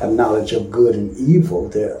the knowledge of good and evil,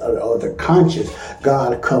 the conscious.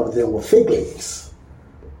 God covered them with fig leaves.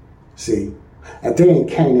 See? And then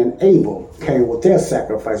Cain and Abel came with their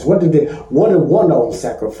sacrifice. What did one of them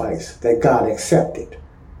sacrifice that God accepted?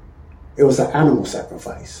 It was an animal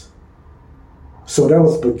sacrifice. So that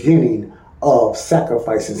was the beginning of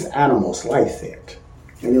sacrificing animals like that.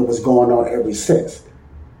 And it was going on ever since.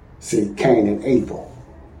 See, Cain and Abel.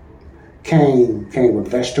 Cain came with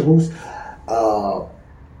vegetables.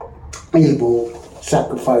 Abel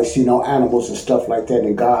sacrificed, animals and stuff like that.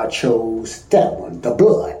 And God chose that one, the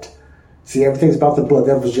blood. See, everything's about the blood.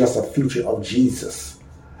 That was just a future of Jesus.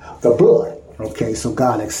 The blood. Okay, so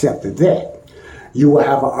God accepted that. You will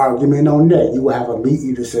have an argument on that. You will have a meat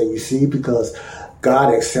eater say, you see, because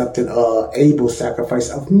God accepted Abel's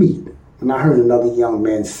sacrifice of meat. And I heard another young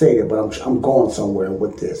man say that, but I'm going somewhere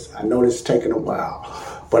with this. I know this is taking a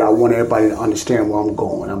while, but I want everybody to understand where I'm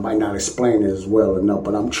going. I might not explain it as well enough,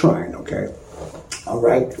 but I'm trying, okay? All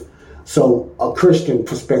right? So a Christian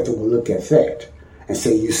perspective will look at that and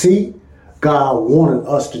say, you see, God wanted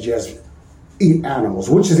us to just eat animals,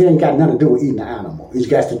 which ain't got nothing to do with eating an animal. It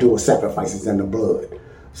got to do with sacrifices and the blood.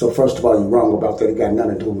 So first of all, you're wrong about that. It got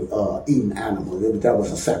nothing to do with eating animals. That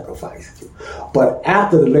was a sacrifice. But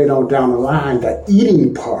after later on down the line, the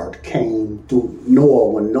eating part came through Noah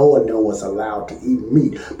when Noah was allowed to eat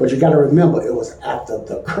meat. But you got to remember, it was after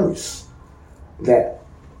the curse that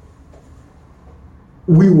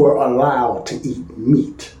we were allowed to eat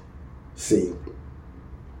meat. See?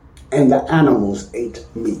 And the animals ate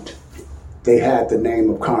meat. They had the name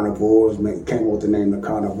of carnivores, came with the name of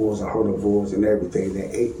carnivores or herbivores and everything. They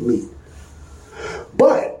ate meat.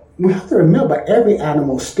 But we have to remember, every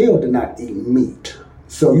animal still did not eat meat.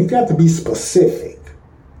 So you got to be specific.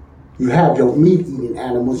 You have your meat-eating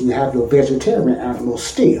animals, you have your vegetarian animals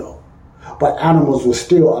still. But animals were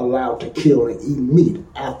still allowed to kill and eat meat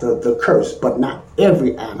after the curse, but not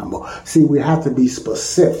every animal. See, we have to be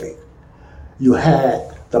specific. You had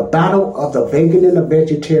the battle of the vegan and the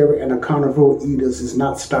vegetarian and the carnivore eaters is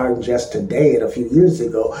not starting just today and a few years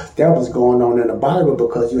ago. That was going on in the Bible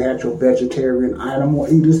because you had your vegetarian animal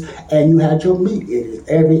eaters and you had your meat eaters.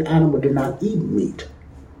 Every animal did not eat meat,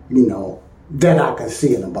 that I can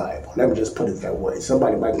see in the Bible. Let me just put it that way.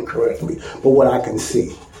 Somebody might correct me, but what I can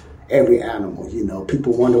see, every animal,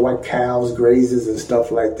 people wonder why cows grazes and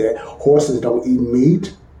stuff like that. Horses don't eat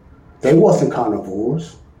meat. They wasn't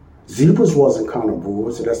carnivores. Zebras wasn't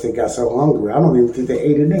carnivores unless they got so hungry. I don't even think they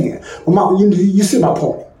ate it then. But you see my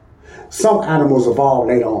point. Some animals evolved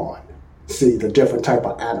later on. See, the different type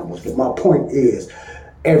of animals. But my point is,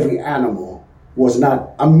 every animal was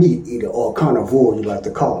not a meat eater or a carnivore, you like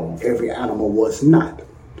to call them. Every animal was not.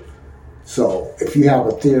 So if you have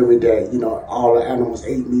a theory that, all the animals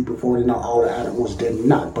ate meat before, all the animals did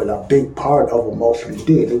not. But a big part of them mostly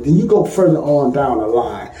did. And then you go further on down the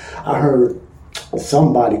line. I heard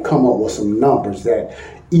somebody come up with some numbers that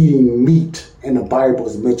eating meat in the Bible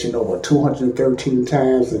is mentioned over 213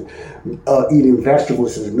 times and eating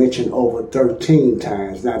vegetables is mentioned over 13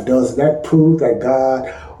 times. Now, does that prove that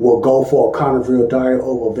God will go for a carnivore diet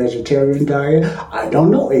over a vegetarian diet? I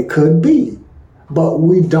don't know. It could be. But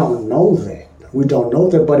we don't know that. We don't know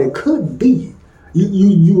that, but it could be.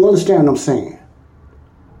 You understand what I'm saying?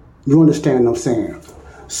 You understand what I'm saying?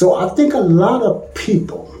 So I think a lot of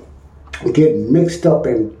people get mixed up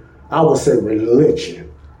in, I would say,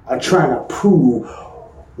 religion, are trying to prove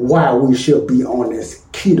why we should be on this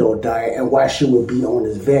keto diet and why should we be on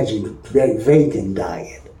this vegan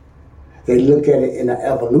diet. They look at it in an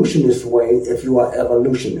evolutionist way if you are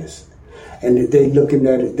evolutionist. And they look at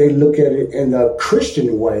it in the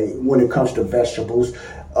Christian way when it comes to vegetables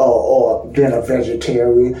or being a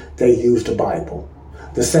vegetarian, they use the Bible.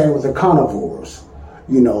 The same with the carnivores.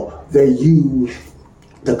 They use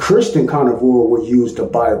the Christian carnivore will use the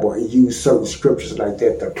Bible and use certain scriptures like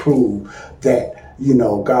that to prove that,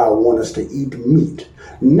 God wants us to eat meat.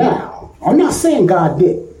 Now, I'm not saying God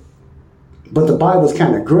didn't, but the Bible's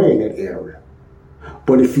kind of gray in that area.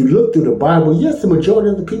 But if you look through the Bible, yes, the majority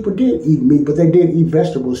of the people did eat meat, but they did eat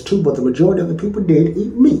vegetables too, but the majority of the people did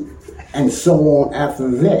eat meat. And so on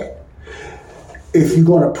after that. If you're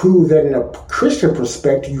going to prove that in a Christian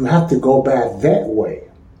perspective, you have to go back that way.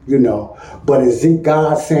 But is it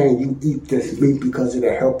God saying you eat this meat because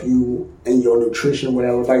it'll help you in your nutrition,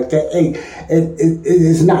 whatever like that? Hey, it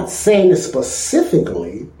is not saying it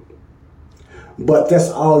specifically, but that's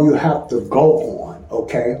all you have to go on,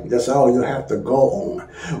 okay? That's all you have to go on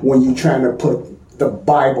when you're trying to put the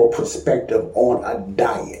Bible perspective on a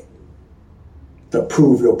diet to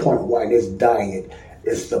prove your point why this diet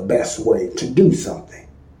is the best way to do something,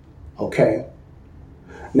 okay?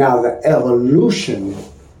 Now, the evolution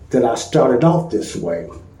that I started off this way,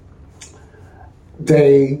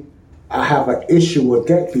 I have an issue with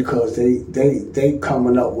that because they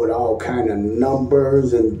coming up with all kind of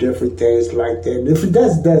numbers and different things like that. If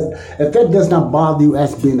that does not bother you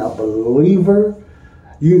as being a believer,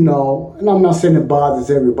 and I'm not saying it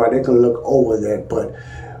bothers everybody, they can look over that, but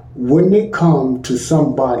when it comes to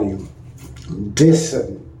somebody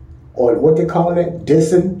dissing, or what they call it,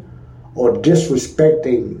 dissing, or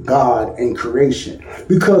disrespecting God and creation.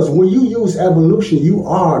 Because when you use evolution, you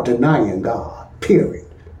are denying God, period.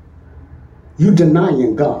 You're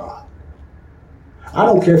denying God. I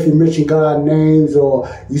don't care if you mention God's names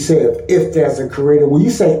or you say if there's a creator. When you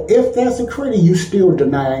say if there's a creator, you still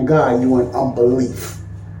denying God. You're in unbelief.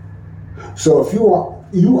 So if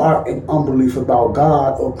you are in unbelief about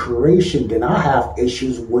God or creation, then I have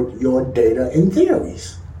issues with your data and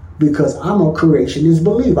theories. Because I'm a creationist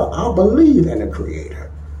believer. I believe in a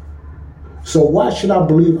creator. So why should I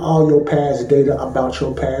believe all your past data about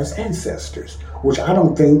your past ancestors, which I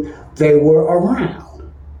don't think they were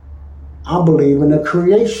around? I believe in the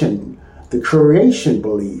creation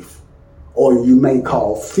belief, or you may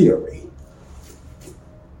call theory.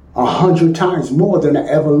 100 times more than the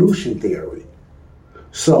evolution theory.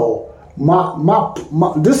 So my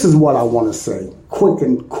this is what I want to say, quick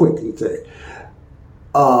and say.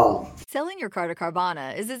 Selling your car to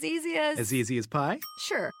Carvana is as easy as... As easy as pie?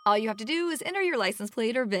 Sure. All you have to do is enter your license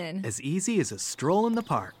plate or VIN. As easy as a stroll in the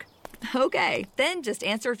park. Okay, then just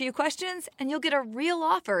answer a few questions and you'll get a real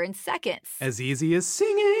offer in seconds. As easy as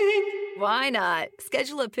singing. Why not?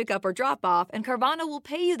 Schedule a pickup or drop off and Carvana will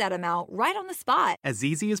pay you that amount right on the spot. As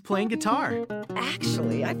easy as playing guitar.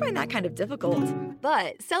 Actually, I find that kind of difficult.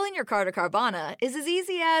 But selling your car to Carvana is as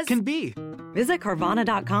easy as... Can be. Visit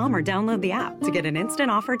Carvana.com or download the app to get an instant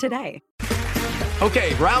offer today.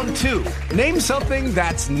 Okay, round two. Name something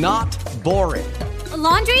that's not boring. A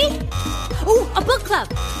laundry? Ooh, a book club.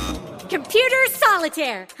 Computer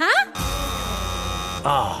solitaire,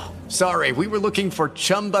 huh? Sorry, we were looking for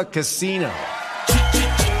Chumba Casino.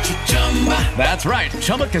 That's right.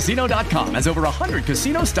 ChumbaCasino.com has over 100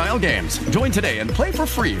 casino-style games. Join today and play for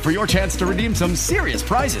free for your chance to redeem some serious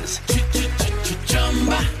prizes.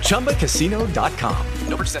 ChumbaCasino.com.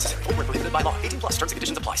 No purchase necessary. Void where prohibited by law. 18+ terms and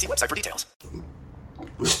conditions apply. See website for details.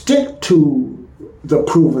 Stick to the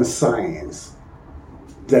proven science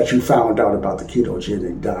that you found out about the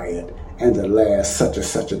ketogenic diet in the last such and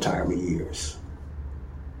such a time of years.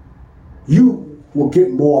 You will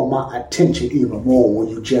get more of my attention even more when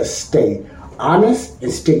you just stay honest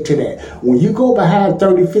and stick to that. When you go behind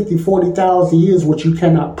 30, 50, 40,000 years, which you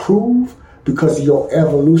cannot prove because of your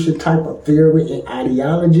evolution type of theory and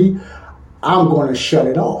ideology, I'm going to shut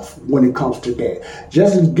it off when it comes to that.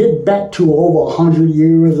 Just get back to over 100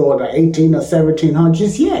 years or the 18 or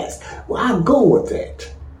 1700s, yes, well, I'll go with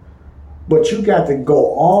that. But you got to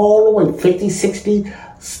go all the way 50, 60,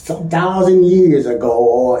 1,000 years ago,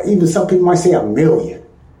 or even some people might say 1,000,000.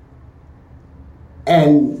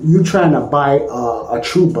 And you trying to buy a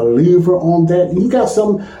true believer on that. You got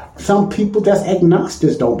some people that's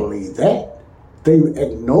agnostics don't believe that. They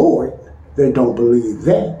ignore it. They don't believe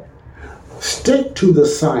that. Stick to the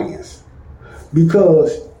science,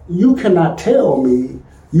 because you cannot tell me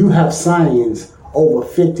you have science over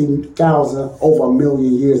 50,000, over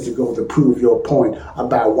 1,000,000 years ago to prove your point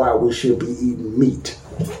about why we should be eating meat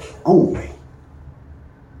only.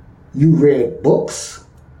 You read books.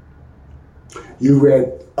 You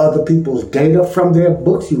read other people's data from their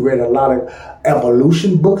books. You read a lot of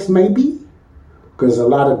evolution books maybe, because a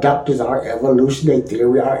lot of doctors are evolution, their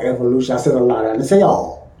theory are evolution. I said a lot, I didn't say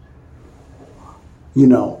all. You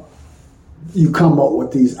know, you come up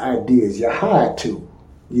with these ideas, you had to,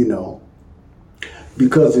 you know.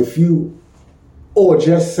 Because if you, or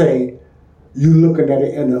just say, you looking at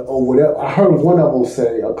it or whatever. I heard one of them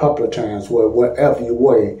say a couple of times, well, whatever you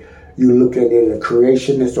way, you look at it in a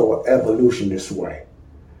creationist or evolutionist way.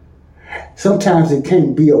 Sometimes it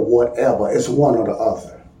can't be a whatever, it's one or the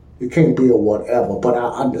other. It can't be a whatever, but I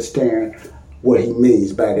understand what he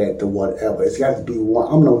means by that, the whatever. It's got to be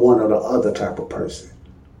one. I'm the one or the other type of person.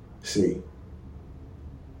 See?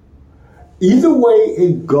 Either way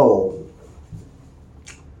it goes,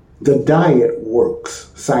 the diet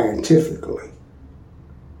works scientifically.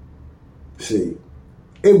 See?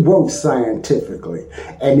 It works scientifically.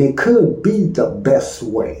 And it could be the best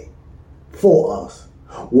way for us.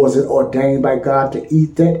 Was it ordained by God to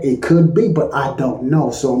eat that? It could be, but I don't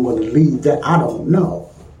know. So I'm going to leave that. I don't know.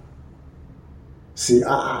 See,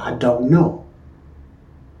 I don't know.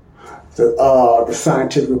 The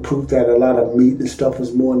scientific proof that a lot of meat and stuff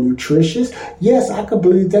is more nutritious. Yes, I could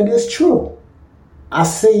believe that is true. I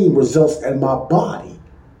see results in my body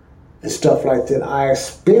and stuff like that. I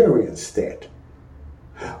experienced that.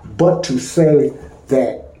 But to say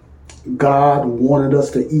that God wanted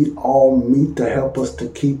us to eat all meat to help us to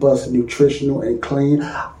keep us nutritional and clean,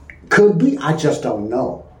 could be. I just don't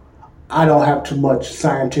know. I don't have too much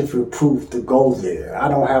scientific proof to go there. I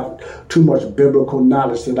don't have too much biblical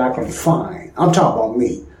knowledge that I can find. I'm talking about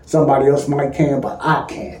me. Somebody else might can, but I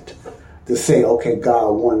can't. To say, okay,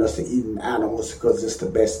 God wanted us to eat animals because it's the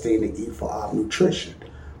best thing to eat for our nutrition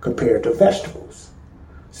compared to vegetables.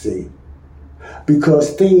 See?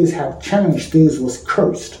 Because things have changed. Things was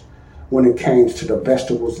cursed when it came to the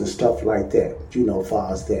vegetables and stuff like that, you know, as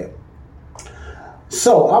far as that.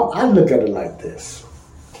 So I look at it like this.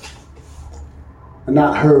 And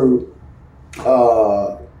I heard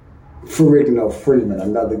Ferrigno Freeman,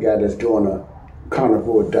 another guy that's doing a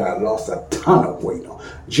carnivore diet, lost a ton of weight on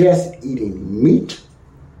just eating meat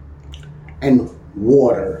and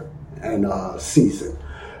water and season.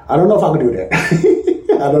 I don't know if I can do that.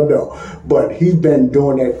 I don't know. But he's been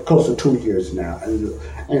doing that close to 2 years now.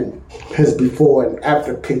 And his before and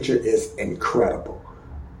after picture is incredible.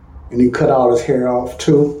 And he cut all his hair off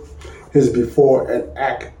too. His before and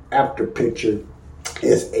after picture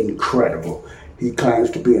is incredible. He claims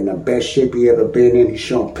to be in the best shape he ever been in. He's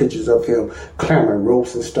showing pictures of him climbing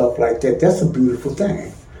ropes and stuff like that. That's a beautiful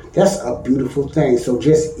thing. That's a beautiful thing. So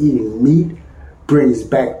just eating meat brings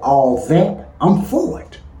back all that. I'm for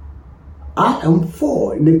it. I am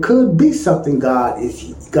for it. And it could be something God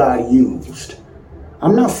used.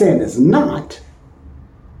 I'm not saying it's not.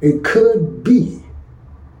 It could be.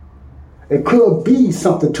 It could be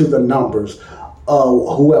something to the numbers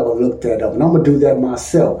of whoever looked that up. And I'm going to do that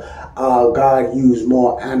myself. God used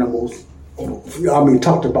more animals.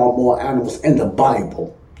 Talked about more animals in the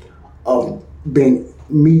Bible of being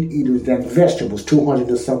meat eaters than vegetables, 200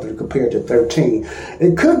 and something compared to 13.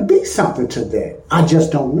 It could be something to that. I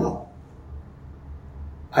just don't know.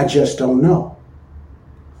 I just don't know.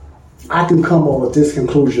 I can come up with this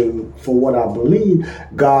conclusion for what I believe.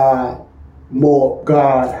 God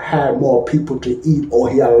had more people to eat, or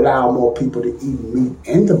he allowed more people to eat meat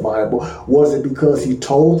in the Bible. Was it because he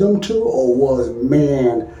told them to, or was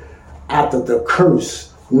man, after the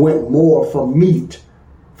curse, went more for meat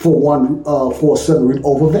for a certain reason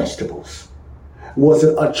over vegetables? Was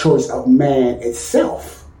it a choice of man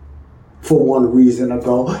itself for one reason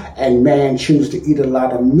ago, and man chose to eat a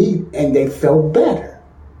lot of meat and they felt better?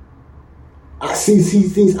 I see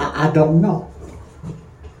things I don't know.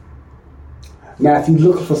 Now, if you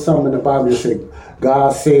look for something in the Bible, you say,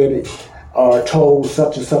 God said it, or told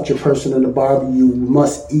such and such a person in the Bible, you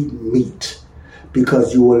must eat meat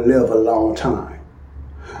because you will live a long time.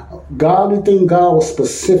 The thing God was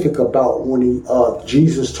specific about when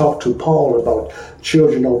Jesus talked to Paul about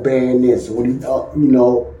children obeying this, when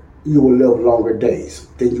you will live longer days.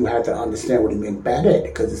 Then you have to understand what he meant by that,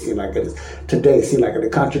 because it seems like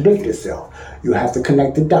it contradicts itself. You have to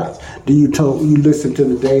connect the dots. You listen to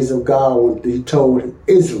the days of God when he told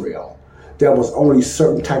Israel there was only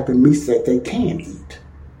certain type of meats that they can eat.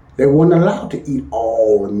 They weren't allowed to eat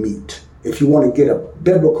all the meat. If you want to get a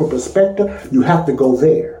biblical perspective, you have to go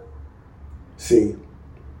there. See,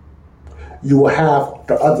 you will have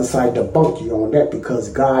the other side debunk you on that, because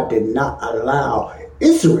God did not allow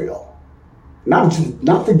Israel, not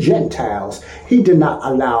the Gentiles, he did not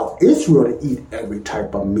allow Israel to eat every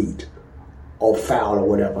type of meat or fowl or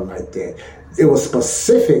whatever like that. It was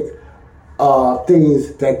specific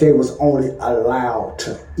things that they was only allowed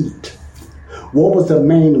to eat. What was the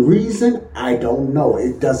main reason? I don't know.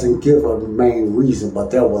 It doesn't give a main reason,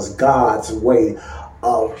 but there was God's way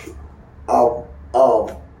of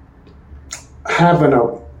having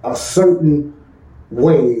a certain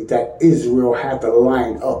way that Israel had to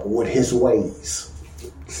line up with his ways.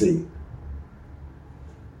 See,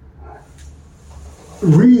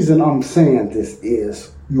 reason I'm saying this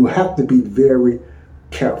is you have to be very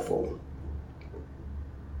careful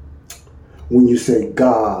when you say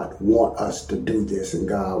God want us to do this and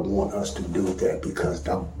God want us to do that, because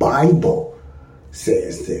the Bible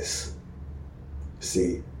says this.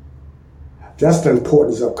 See, that's the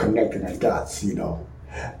importance of connecting the dots,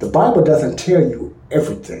 The Bible doesn't tell you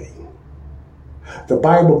everything. The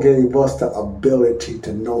Bible gave us the ability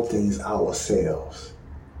to know things ourselves,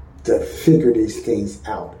 to figure these things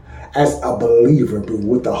out as a believer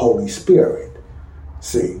with the Holy Spirit.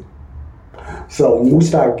 See, so when we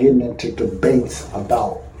start getting into debates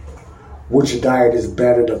about which diet is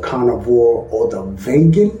better, the carnivore or the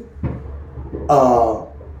vegan,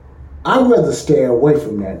 I'd rather stay away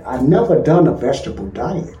from that. I've never done a vegetable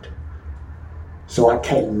diet, so I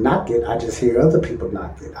can't knock it. I just hear other people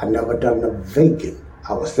knock it. I've never done a vegan.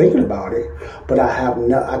 I was thinking about it, but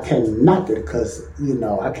I can't knock it because,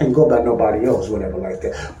 I can't go by nobody else, whatever like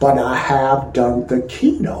that. But I have done the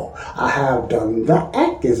keto. I have done the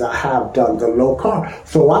Atkins. I have done the low carb.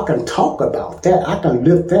 So I can talk about that. I can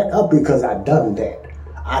lift that up because I've done that.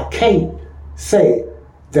 I can't say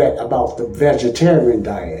that about the vegetarian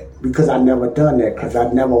diet because I never done that, because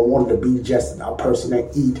I never wanted to be just a person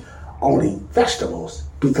that eat only vegetables.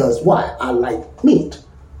 Because why? I like meat.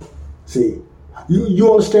 See,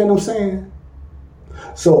 you understand what I'm saying?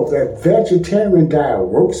 So if that vegetarian diet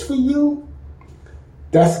works for you,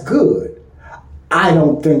 that's good. I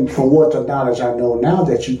don't think, from what the knowledge I know now,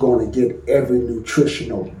 that you're going to get every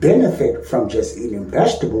nutritional benefit from just eating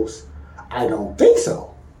vegetables. I don't think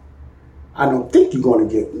so. I don't think you're going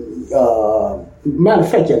to get, matter of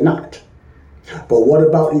fact, you're not. But what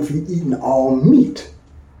about if you're eating all meat?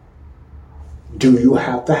 Do you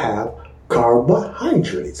have to have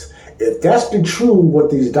carbohydrates? If that's the true, what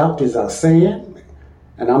these doctors are saying,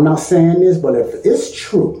 and I'm not saying this, but if it's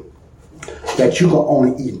true that you can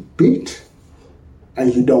only eat meat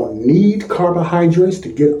and you don't need carbohydrates to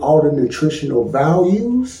get all the nutritional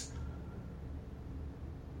values,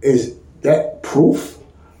 is that proof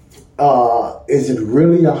is it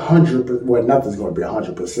really 100%? Well, nothing's going to be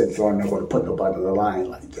 100%, so I'm not going to put nobody on the line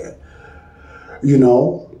like that. You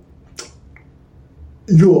know,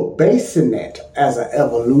 you're basing it as an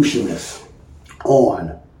evolutionist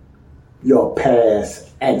on your past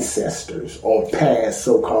ancestors or past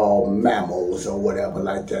so-called mammals or whatever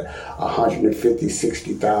like that 150,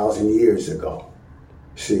 60,000 years ago.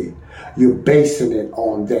 See, you're basing it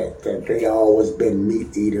on that they always been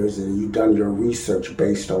meat eaters, and you've done your research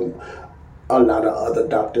based on a lot of other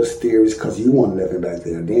doctors' theories because you weren't living back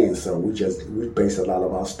there then. So we base a lot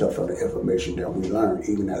of our stuff on the information that we learn,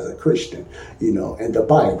 even as a Christian, you know, and the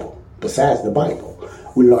Bible. Besides the Bible,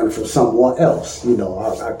 we learn it from someone else. You know,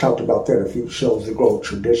 I talked about that a few shows ago,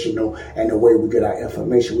 traditional, and the way we get our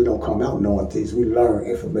information. We don't come out knowing things. We learn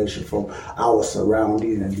information from our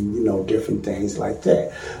surroundings and, you know, different things like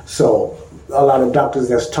that. So a lot of doctors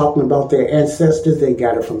that's talking about their ancestors, they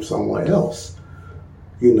got it from somewhere else,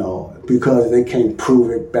 you know, because they can't prove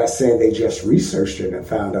it by saying they just researched it and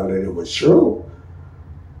found out that it was true.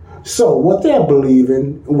 So what they're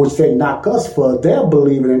believing, which they knock us for, they're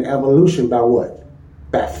believing in evolution by what?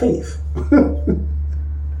 By faith.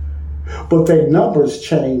 But their numbers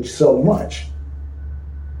change so much.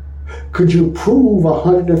 Could you prove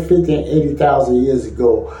 150 and 80,000 years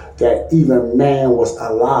ago that even man was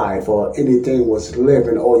alive or anything was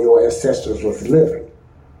living or your ancestors was living?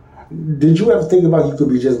 Did you ever think about you could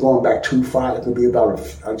be just going back too far? It could be about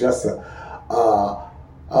just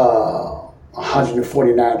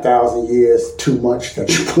 149,000 years too much that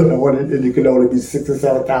you put on it, and it could only be 6,000 or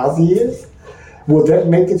 7,000 years? Would that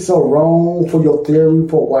make it so wrong for your theory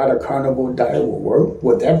for why the carnivore diet will work?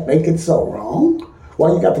 Would that make it so wrong?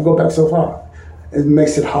 Why you got to go back so far? It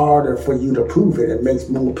makes it harder for you to prove it. It makes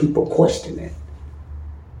more people question it.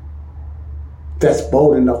 That's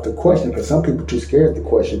bold enough to question, because some people are too scared to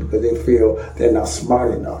question because they feel they're not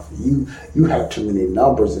smart enough. You have too many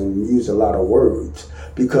numbers and use a lot of words.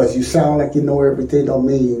 Because you sound like you know everything don't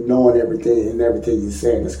mean you knowing everything, and everything you're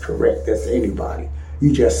saying is correct. That's anybody.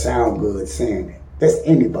 You just sound good saying it. That's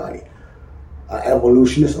anybody. An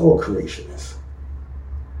evolutionist or a creationist.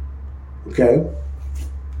 Okay?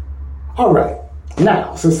 All right.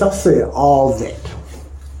 Now, since I've said all that,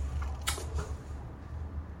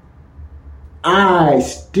 I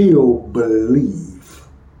still believe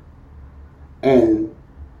in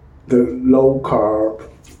the low carb,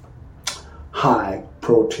 high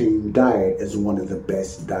protein diet is one of the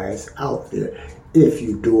best diets out there. If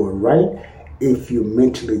you do it right, if you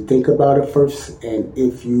mentally think about it first, and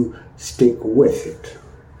if you stick with it.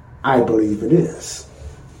 I believe it is.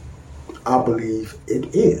 I believe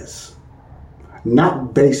it is.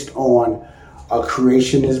 Not based on a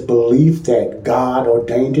creationist belief that God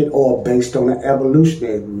ordained it, or based on an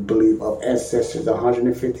evolutionary belief of ancestors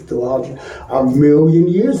 150 to 100, a million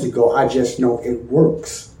years ago. I just know it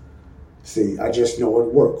works. See, I just know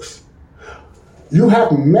it works. You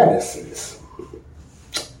have medicines.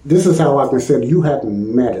 This is how I can say it. You have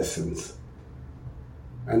medicines.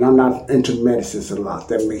 And I'm not into medicines a lot.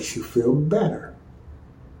 That makes you feel better.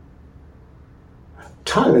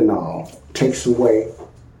 Tylenol takes away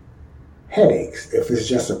headaches. If it's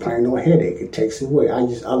just a plain old headache, it takes away. I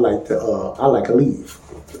like Aleve.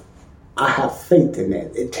 I have faith in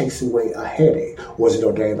that. It takes away a headache. Was it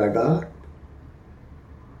ordained by God?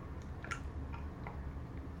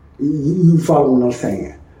 You follow what I'm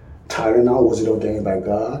saying? Tylenol, was it ordained by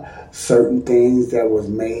God? Certain things that was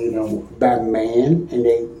made by man, and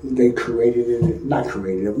they created it, not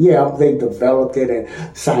created it. Yeah, they developed it and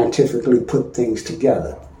scientifically put things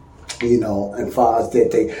together. You know, and far as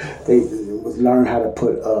that, they learn how to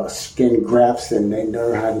put skin grafts, and they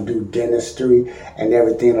learn how to do dentistry and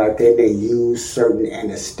everything like that. They use certain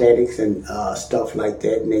anesthetics and stuff like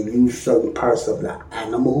that, and they use certain parts of the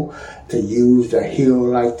animal to use to heal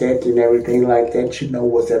like that and everything like that. You know,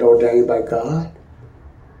 was that ordained by God?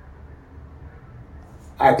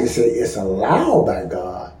 I can say it's allowed by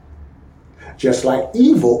God. Just like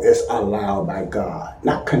evil is allowed by God.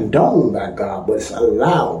 Not condoned by God, but it's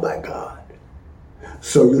allowed by God.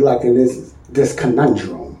 So you like in this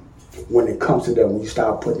conundrum when it comes to that, when you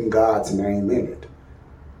start putting God's name in it.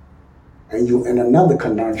 And you in another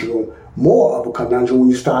conundrum, more of a conundrum, when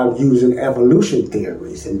you start using evolution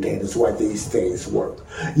theories, and that is why these things work.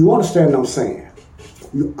 You understand what I'm saying?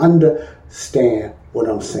 You understand what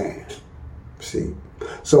I'm saying. See?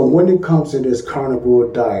 So when it comes to this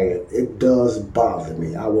carnivore diet, it does bother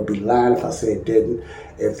me. I would be lying if I said it didn't.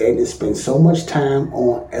 If they didn't spend so much time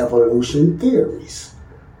on evolution theories,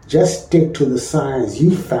 Just stick to the science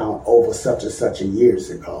you found over such and such a years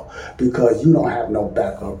ago, because you don't have no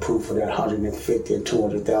backup proof for that 150 and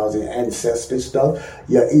 200,000 ancestor stuff.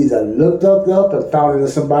 You either looked up and found it in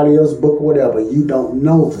somebody else's book or whatever. You don't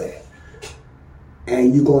know that.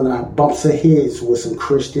 And you're going to bump some heads with some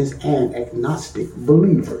Christians and agnostic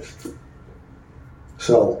believers.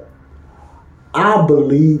 So, I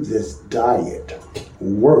believe this diet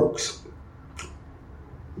works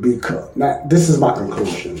because, now this is my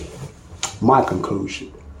conclusion.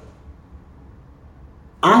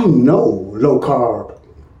 I know low carb,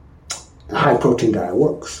 high protein diet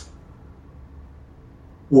works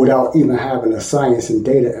without even having the science and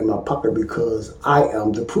data in my pocket, because I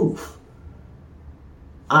am the proof.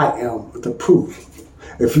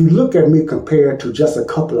 If you look at me compared to just a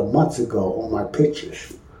couple of months ago on my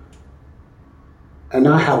pictures, and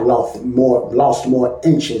I have lost more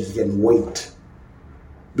inches than weight,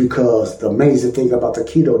 because the amazing thing about the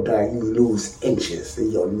keto diet, you lose inches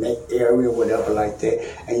in your neck area, whatever like that,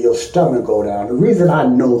 and your stomach go down. The reason I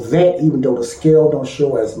know that, even though the scale don't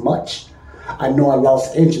show as much, I know I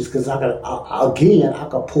lost inches because I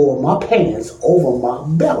could pull my pants over my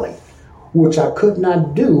belly, which I could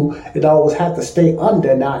not do. It always had to stay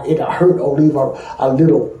under. Now it'll hurt or leave a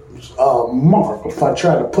little mark if I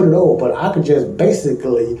try to put it over, but I could just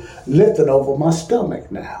basically lift it over my stomach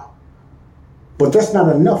now. But that's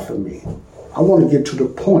not enough for me. I want to get to the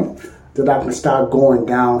point that I can start going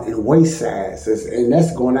down in waist sizes, and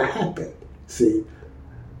that's going to happen. See?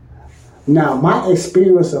 Now, my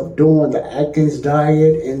experience of doing the Atkins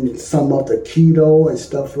diet and some of the keto and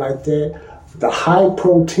stuff like that, the high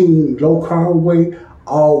protein, low carb way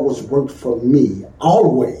always worked for me,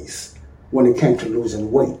 always, when it came to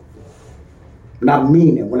losing weight. Not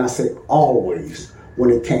meaning when I say always, when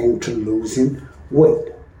it came to losing weight.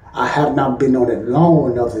 I have not been on it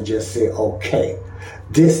long enough to just say, okay,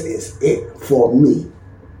 this is it for me.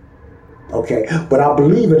 Okay, but I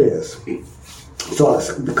believe it is. So,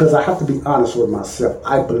 because I have to be honest with myself,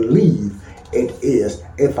 I believe it is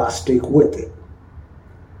if I stick with it.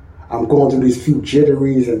 I'm going through these few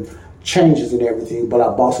jitteries and changes and everything, but I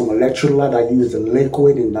bought some electrolyte. I used the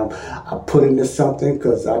liquid and I put into something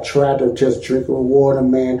because I tried to just drink with water,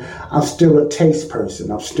 man. I'm still a taste person.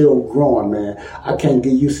 I'm still growing, man. I can't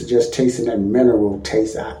get used to just tasting that mineral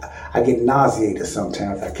taste. I get nauseated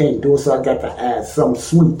sometimes. I can't do it, so I got to add something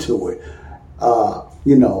sweet to it.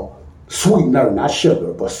 Sweetener, not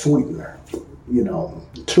sugar, but sweetener,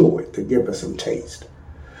 to it to give it some taste.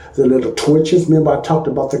 The little twitches, remember I talked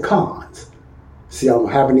about the cons. See, I'm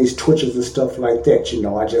having these twitches and stuff like that,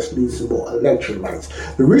 I just need some more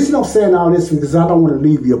electrolytes. The reason I'm saying all this is because I don't want to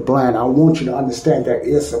leave you blind. I want you to understand there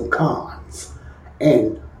is some cons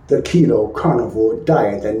in the keto carnivore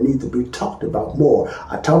diet that need to be talked about more.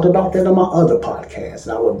 I talked about that on my other podcast,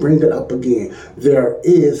 and I will bring it up again. There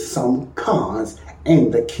is some cons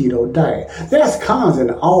in the keto diet. There's cons in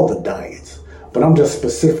all the diets, but I'm just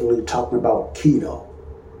specifically talking about keto.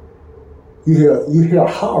 You hear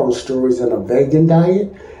horror stories in a vegan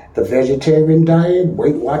diet, the vegetarian diet,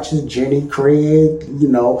 Weight Watchers, Jenny Craig,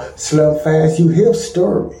 Slim Fast. You hear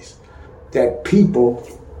stories that people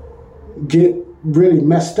get really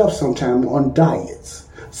messed up sometimes on diets.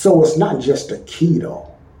 So it's not just a keto.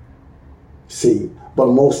 See, but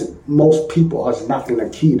most people are knocking the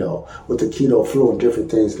keto with the keto flu and different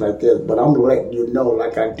things like this. But I'm letting you know,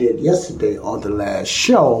 like I did yesterday on the last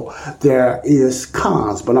show, there is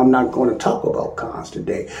cons, but I'm not going to talk about cons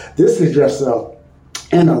today. This is just an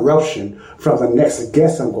interruption from the next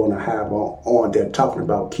guest I'm going to have on there talking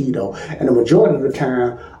about keto. And the majority of the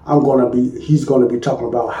time, he's going to be talking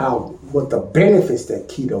about what the benefits that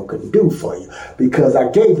keto can do for you, because I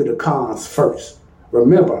gave you the cons first.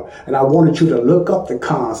 Remember, and I wanted you to look up the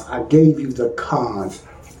cons. I gave you the cons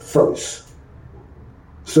first.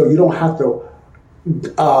 So you don't have to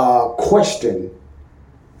question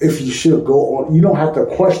if you should go on. You don't have to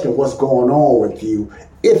question what's going on with you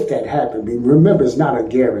if that happened. Remember, it's not a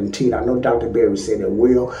guarantee. I know Dr. Berry said it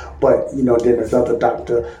will, but, then this other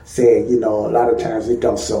doctor said, a lot of times it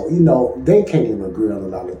don't. So, they can't even agree on a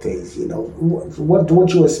lot of things.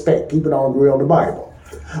 What you expect? People don't agree on the Bible.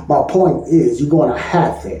 My point is, you're going to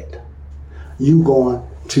have that. You're going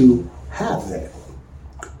to have that.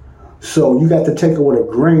 So you got to take it with a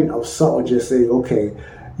grain of salt and just say, okay,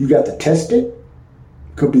 you got to test it,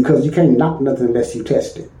 because you can't knock nothing unless you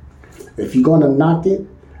test it. If you're going to knock it,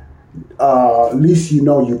 at least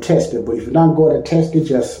you test it. But if you're not going to test it,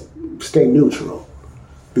 just stay neutral,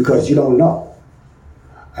 because you don't know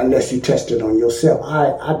unless you test it on yourself.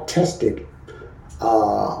 I tested.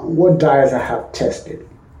 What diets I have tested?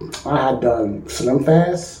 I had done Slim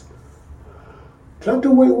Fast, Did I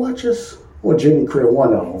do Weight Watchers? Well, Jenny created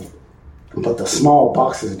one of them. But the small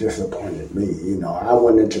boxes disappointed me. I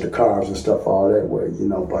went into the carbs and stuff all that way,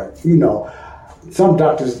 but, some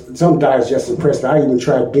diets just impressed me. I even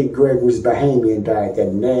tried Dick Gregory's Bahamian diet,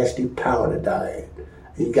 that nasty powder diet.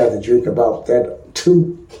 You got to drink about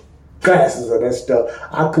 2 glasses of that stuff.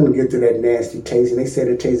 I couldn't get to that nasty taste, and they said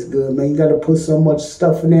it tastes good, man. You got to put so much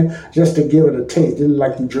stuff in there just to give it a taste. It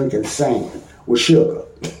looked like you drinking sand with sugar.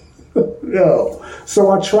 So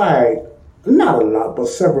I tried, not a lot, but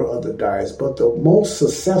several other diets. But the most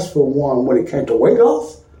successful one when it came to weight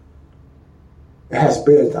loss has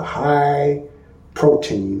been the high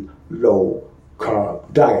protein, low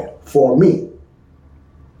carb diet for me.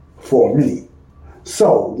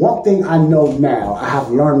 So one thing I know now, I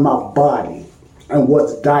have learned my body and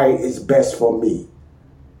what diet is best for me.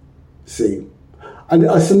 See, and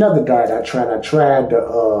it's another diet I tried. I tried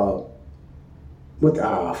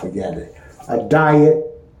I forget it. A diet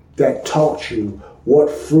that taught you what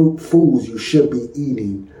foods you should be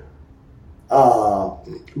eating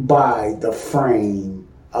by the frame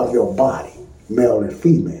of your body, male and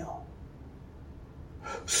female.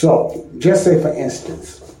 So, just say for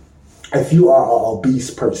instance, if you are an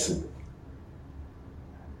obese person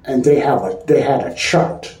and they had a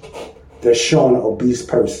chart that's showing an obese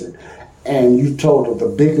person, and you told them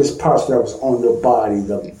the biggest parts that was on your body,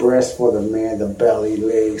 the breast for the man, the belly,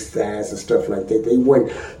 legs, thighs, and stuff like that, they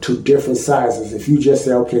went to different sizes. If you just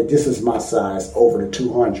say, okay, this is my size, over the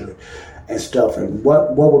 200 and stuff, and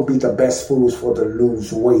what would be the best foods for to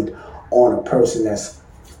lose weight on a person that's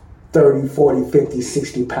 30, 40, 50,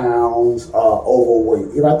 60 pounds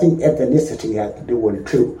overweight? I think ethnicity has to do with it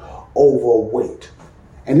too, overweight.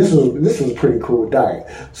 And this was a pretty cool diet.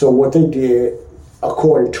 So what they did,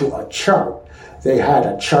 according to a chart, they had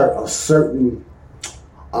a chart of certain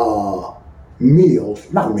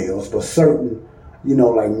certain,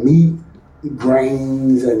 like meat,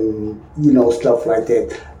 grains, and, stuff like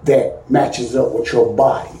that matches up with your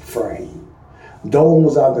body frame.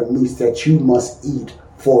 Those are the meats that you must eat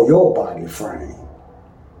for your body frame.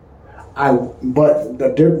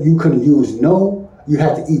 You couldn't use you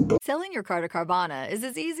have to eat. Selling your car to Carvana is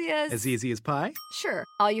as easy as... As easy as pie? Sure.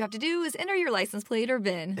 All you have to do is enter your license plate or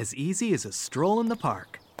VIN. As easy as a stroll in the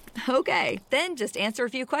park. Okay, then just answer a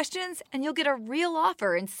few questions and you'll get a real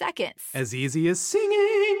offer in seconds. As easy as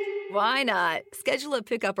singing. Why not? Schedule a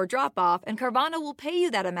pickup or drop off and Carvana will pay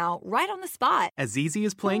you that amount right on the spot. As easy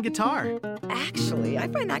as playing guitar. Actually, I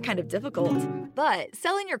find that kind of difficult. But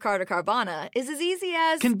selling your car to Carvana is as easy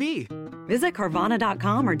as... Can be. Visit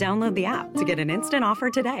Carvana.com or download the app to get an instant offer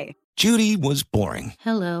today. Judy was boring.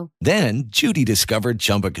 Hello. Then Judy discovered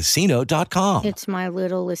ChumbaCasino.com. It's my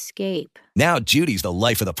little escape. Now Judy's the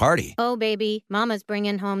life of the party. Oh, baby, mama's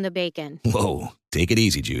bringing home the bacon. Whoa, take it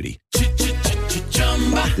easy, Judy.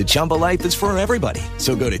 The Chumba life is for everybody.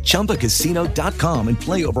 So go to ChumbaCasino.com and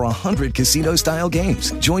play over 100 casino-style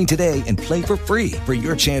games. Join today and play for free for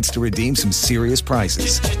your chance to redeem some serious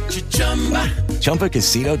prizes.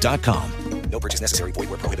 ChumbaCasino.com. No purchase necessary. Void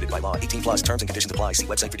where prohibited by law. 18 plus terms and conditions apply. See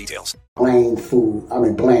website for details. Bland food.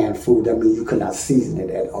 That means you could not season it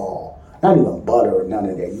at all. Not even butter or none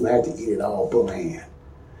of that. You had to eat it all bland.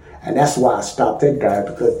 And that's why I stopped that diet,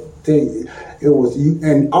 because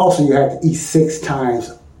and also you had to eat 6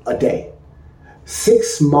 times a day. 6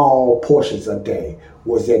 small portions a day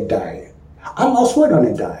was that diet. I lost weight on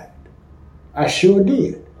that diet. I sure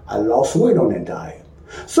did. I lost weight on that diet.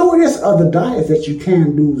 So there's other diets that you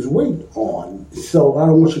can lose weight on. So I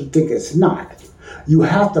don't want you to think it's not. You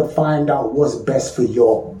have to find out what's best for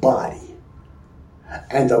your body.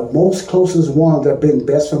 And the most closest one that's been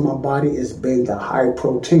best for my body has been the high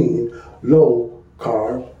protein, low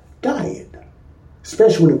carb diet.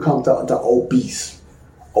 Especially when it comes to the obese,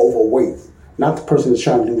 overweight. Not the person that's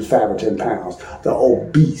trying to lose 5 or 10 pounds. The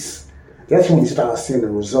obese. That's when you start seeing the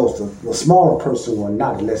results. The smaller person will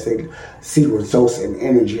not, unless they see results in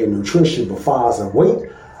energy and nutrition. But as far as the weight,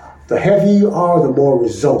 the heavier you are, the more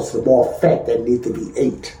results, the more fat that needs to be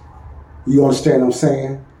ate. You understand what I'm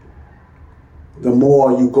saying? The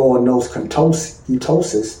more you go in those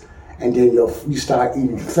ketosis, and then you start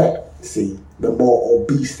eating fat, see, the more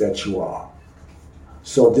obese that you are.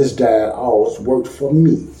 So this diet always worked for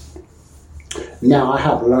me. Now I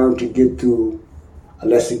have learned to get through,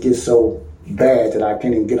 unless it gets so bad that I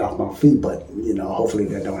can't even get off my feet, but hopefully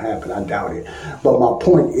that don't happen. I doubt it. But my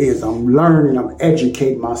point is, I'm learning, I'm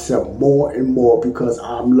educating myself more and more, because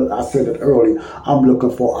I said it earlier, I'm looking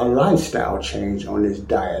for a lifestyle change on this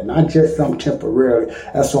diet, not just some temporarily.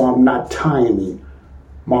 That's why I'm not timing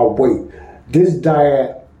my weight. This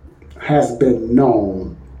diet has been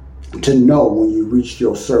known to know when you reach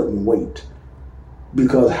your certain weight.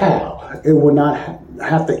 Because how? It will not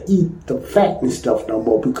have to eat the fat and stuff no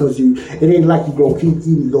more, because it ain't like you go keep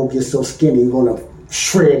eating, you go get so skinny, you're going to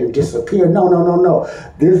shred and disappear. No.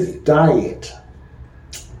 This diet,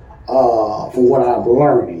 from what I'm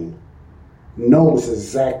learning, knows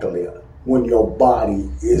exactly when your body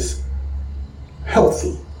is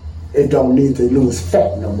healthy. It don't need to lose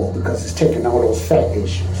fat no more because it's taking all those fat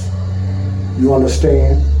issues. You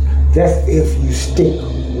understand? That's if you stick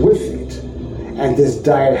with it. And this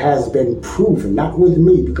diet has been proven, not with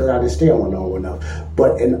me because I didn't stay on long enough,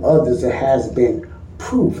 but in others it has been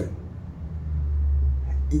proven.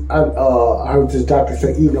 I heard this doctor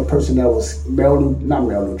say even a person that was not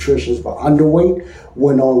malnutritious, but underweight,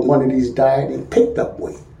 went on one of these diets and picked up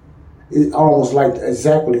weight. It almost like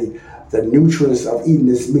exactly the nutrients of eating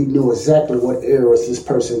this meat knew exactly what areas this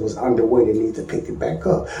person was underweight and need to pick it back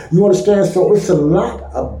up. You understand? So it's a lot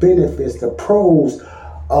of benefits. The pros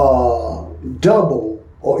double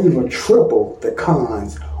or even triple the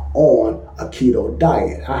cons on a keto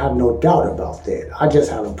diet. I have no doubt about that. I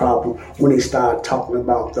just have a problem when they start talking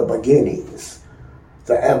about the beginnings,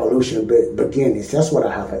 the evolution beginnings. That's what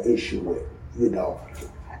I have an issue with,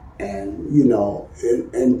 And,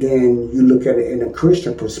 and then you look at it in a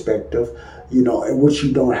Christian perspective, in which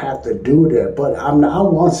you don't have to do that. But I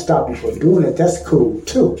won't stop you from doing it. That's cool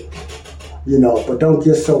too. But don't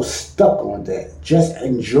get so stuck on that. Just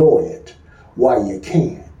enjoy it while you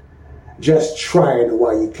can. Just try it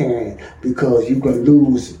while you can, because you can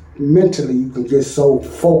lose mentally. You can get so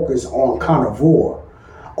focused on carnivore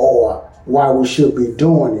or why we should be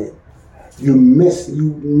doing it. You miss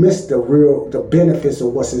the benefits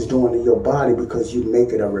of what it's doing to your body because you make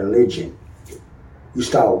it a religion. You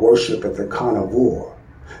start worshiping the carnivore.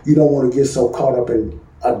 You don't want to get so caught up in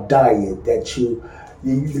a diet that you're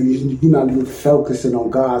not even focusing on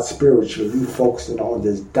God spiritually. You're focusing on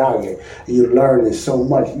this diet. And you're learning so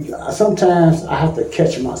much. Sometimes I have to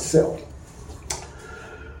catch myself.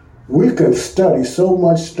 We can study so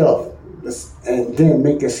much stuff and then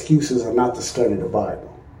make excuses of not to study the Bible.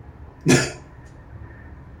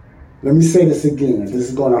 Let me say this again. This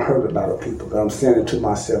is going to hurt a lot of people, but I'm saying it to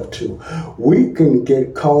myself too. We can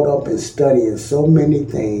get caught up in studying so many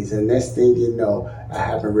things, and next thing you know, I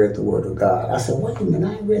haven't read the Word of God. I said, wait a minute,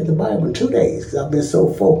 I ain't read the Bible in 2 days because I've been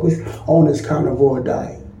so focused on this carnivore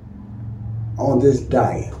diet, on this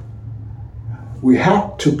diet. We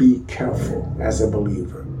have to be careful as a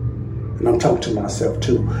believer, and I'm talking to myself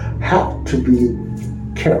too, have to be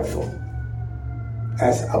careful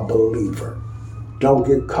as a believer. Don't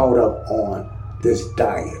get caught up on this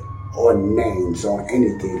diet or names or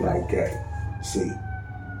anything like that. See,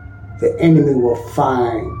 the enemy will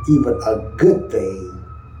find even a good thing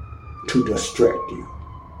to distract you.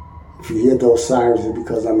 If you hear those sirens, it's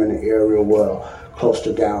because I'm in an area close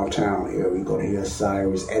to downtown area. You're going to hear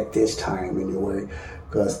sirens at this time anyway,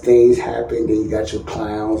 because things happen. Then you got your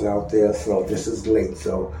clowns out there, so this is late.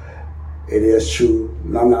 So it is true.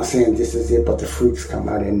 I'm not saying this is it, but the freaks come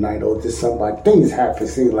out at night. Or this somebody. Things happen,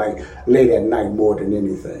 seem like late at night more than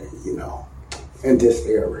anything, in this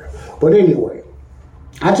area. But anyway,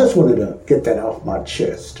 I just wanted to get that off my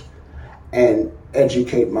chest and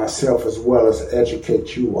educate myself as well as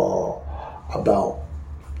educate you all about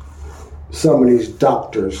some of these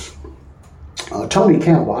doctors. Tony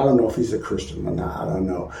Campbell, I don't know if he's a Christian or not, I don't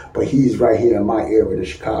know. But he's right here in my area, the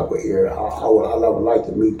Chicago area. I would like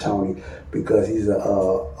to meet Tony because he's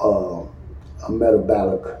a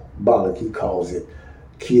metabolic, he calls it,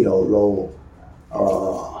 keto, low,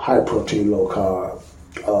 high protein, low carb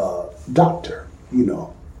doctor,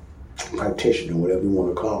 practitioner, whatever you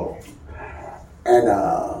want to call him. And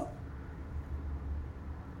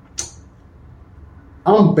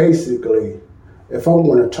I'm basically, if I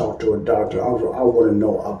want to talk to a doctor, I want to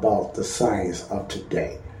know about the science of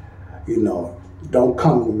today. Don't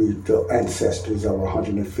come with me to ancestors of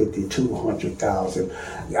 150, 200,000.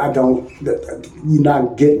 You're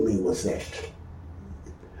not getting me with that.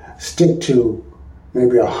 Stick to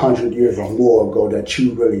maybe 100 years or more ago that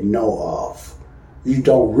you really know of. You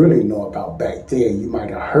don't really know about back then. You might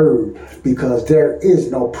have heard, because there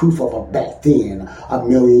is no proof of a back then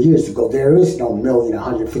 1,000,000 years ago. There is no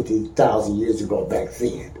 1,150,000 years ago back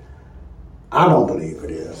then. I don't believe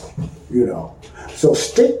it is, So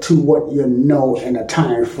stick to what you know in a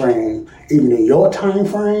time frame, even in your time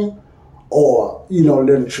frame, or,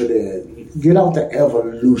 literature there. Get out the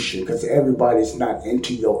evolution, because everybody's not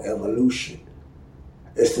into your evolution.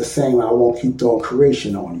 It's the same. I won't keep throwing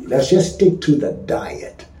creation on you. Let's just stick to the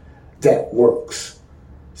diet that works.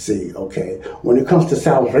 See, okay. When it comes to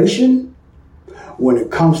salvation, When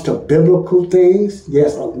it comes to biblical things,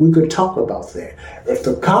 yes, we could talk about that. If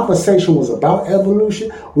the conversation was about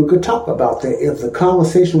evolution, we could talk about that. If the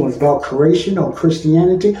conversation was about creation or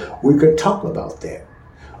Christianity, we could talk about that.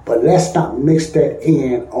 But let's not mix that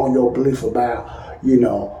in on your belief about,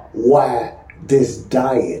 why this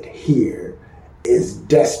diet here is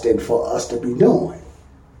destined for us to be doing.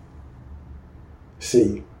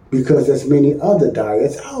 See, because there's many other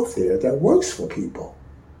diets out there that works for people.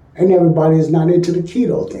 And everybody is not into the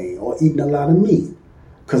keto thing or eating a lot of meat,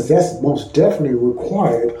 because that's most definitely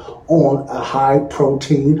required on a high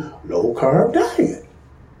protein, low carb diet.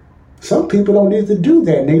 Some people don't need to do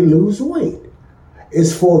that and they lose weight.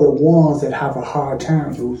 It's for the ones that have a hard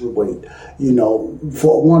time losing weight,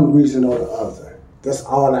 for one reason or the other. That's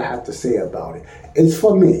all I have to say about it. It's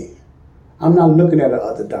for me. I'm not looking at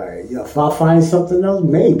another diet. If I find something else,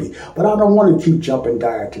 maybe. But I don't want to keep jumping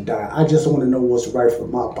diet to diet. I just want to know what's right for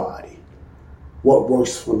my body. What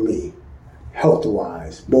works for me,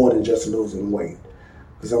 health-wise, more than just losing weight.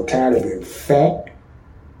 Because I'm tired of being fat.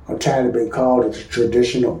 I'm tired of being called a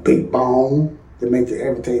traditional big bone. To make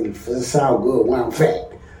everything sound good while I'm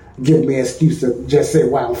fat. Give me an excuse to just say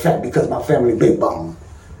why I'm fat because my family big bone.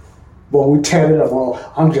 But we tell it up,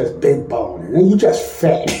 I'm just big bone. And you just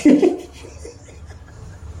fat.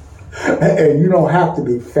 And you don't have to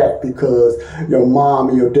be fat because your mom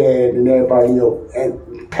and your dad and everybody in your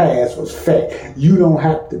past was fat. You don't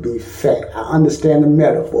have to be fat. I understand the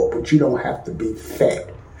metaphor, but you don't have to be fat.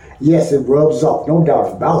 Yes, it rubs off. No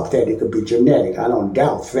doubt about that. It could be genetic. I don't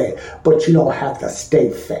doubt that. But you don't have to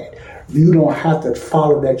stay fat. You don't have to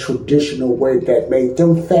follow that traditional way that made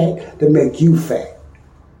them fat to make you fat.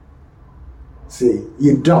 See,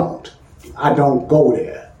 you don't. I don't go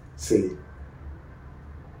there. See.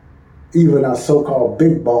 Even a so-called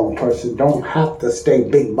big bone person don't have to stay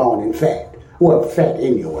big bone and fat. Well, fat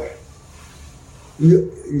anyway.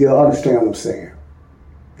 You understand what I'm saying.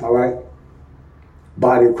 All right?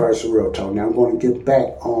 Body of Christ Real Talk. Now I'm going to get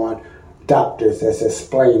back on doctors that's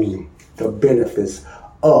explaining the benefits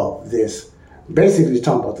of this. Basically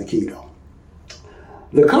talking about the keto.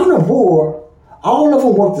 The carnivore, all of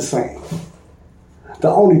them work the same. The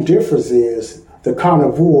only difference is the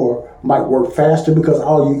carnivore might work faster because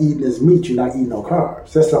all you're eating is meat, you're not eating no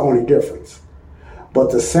carbs. That's the only difference.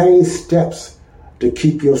 But the same steps to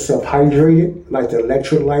keep yourself hydrated, like the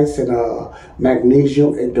electrolytes and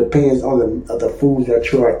magnesium, it depends on the foods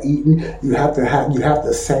that you are eating. You have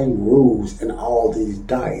the same rules in all these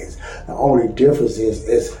diets. The only difference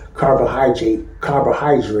is carbohydrate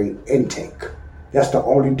intake. That's the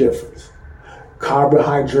only difference.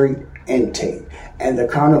 Carbohydrate intake. And the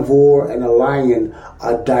carnivore and the lion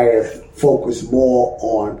diet focus more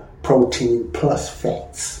on protein plus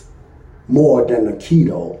fats, more than the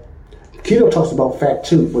keto. Keto talks about fat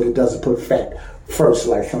too, but it doesn't put fat first,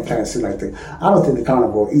 like sometimes it seems like I don't think the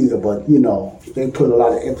carnivore either, but they put a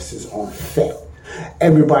lot of emphasis on fat.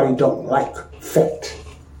 Everybody don't like fat.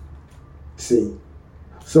 See?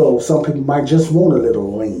 So some people might just want a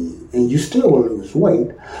little lean, and you still will lose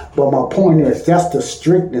weight. But my point is, that's the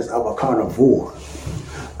strictness of a carnivore.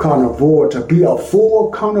 Carnivore, to be a full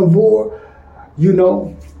carnivore,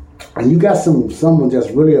 and you got someone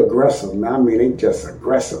that's really aggressive, man. I mean, they just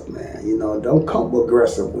aggressive, man. Don't come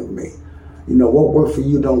aggressive with me. What works for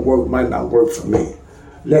you might not work for me.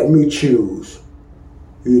 Let me choose,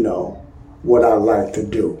 what I like to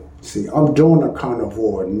do. See, I'm doing a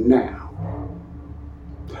carnivore now.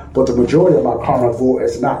 But the majority of my carnivore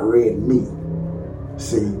is not red meat.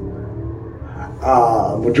 See,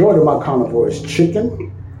 majority of my carnivore is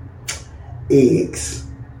chicken, eggs,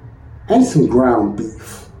 and some ground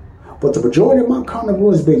beef. But the majority of my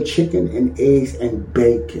carnivore has been chicken and eggs and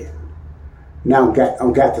bacon. Now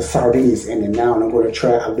I've got the sardines in it now, and I'm going to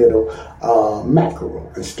try a little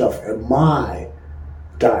mackerel and stuff in my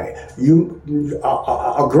diet.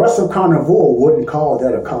 Aggressive carnivore wouldn't call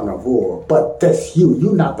that a carnivore, but that's you.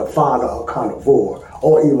 You're not the father of carnivore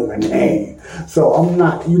or even the name. So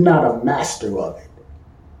you're not a master of it.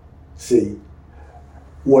 See,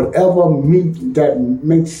 whatever meat that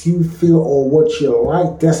makes you feel or what you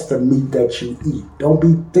like, that's the meat that you eat. Don't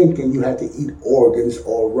be thinking you have to eat organs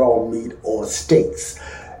or raw meat or steaks.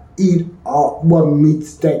 Eat what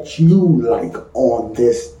meats that you like on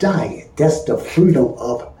this diet. That's the freedom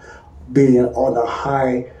of being on a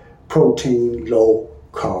high protein, low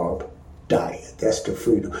carb diet. That's the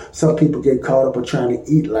freedom. Some people get caught up in trying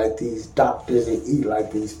to eat like these doctors and eat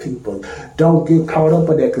like these people. Don't get caught up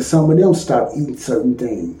in that, because some of them stop eating certain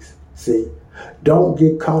things. See? Don't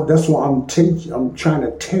get caught. That's what I'm trying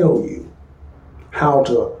to tell you how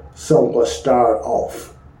to somewhat start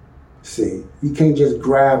off. See, you can't just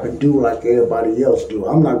grab and do like everybody else do.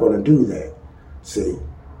 I'm not going to do that. See,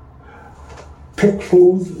 pick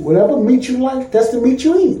foods, whatever meat you like, that's the meat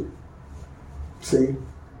you eat. See,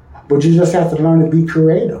 but you just have to learn to be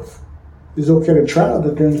creative. It's okay to try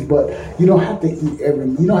other things, but you don't have to eat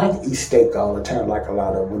you don't have to eat steak all the time like a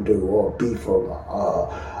lot of them do, or beef or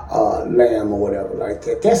lamb or whatever like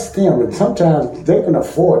that. That's them, and sometimes they can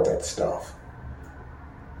afford that stuff.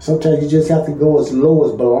 Sometimes you just have to go as low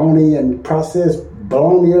as bologna and processed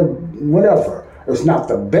bologna or whatever. It's not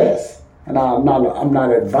the best, and I'm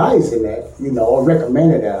not advising that, or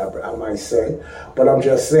recommending that, I might say, but I'm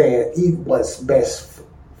just saying eat what's best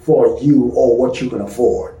for you or what you can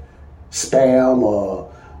afford. Spam or,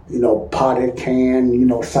 potted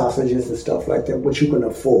canned, sausages and stuff like that, what you can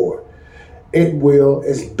afford.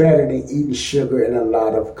 It's better than eating sugar and a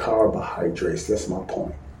lot of carbohydrates. That's my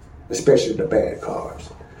point, especially the bad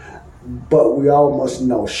carbs. But we all must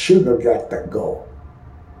know sugar got to go.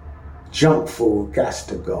 Junk food got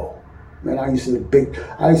to go. Man, I used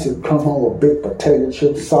to come home with big potato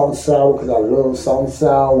chips, salt and sour, because I love salt and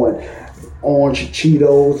sour, and orange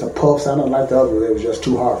Cheetos, the puffs. I don't like the others. It was just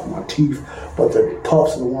too hard for my teeth. But the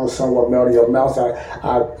puffs are the ones somewhat melt in your mouth.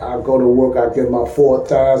 I go to work, I get my 4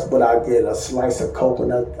 thighs, but I get a slice of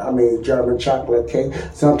German chocolate cake.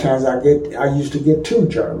 Sometimes I used to get 2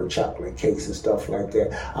 German chocolate cakes and stuff like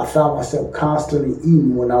that. I found myself constantly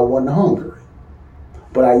eating when I wasn't hungry.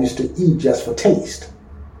 But I used to eat just for taste.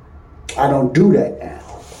 I don't do that now.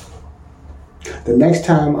 The next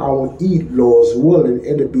time I will eat, Lord's willing,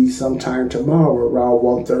 it'll be sometime tomorrow around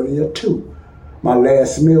 1:30 or 2. My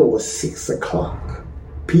last meal was 6 o'clock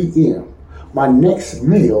p.m. My next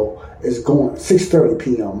meal is going 6:30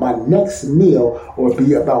 p.m. My next meal will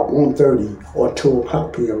be about 1:30 or 2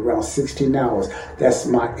 o'clock p.m., around 16 hours. That's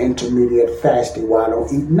my intermediate fasting where I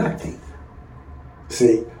don't eat nothing.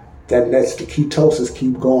 See, that lets the ketosis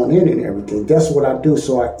keep going in and everything. That's what I do.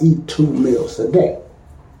 So I eat 2 meals a day.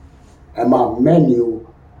 And my menu,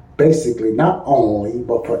 basically, not only,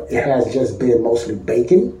 but it has just been mostly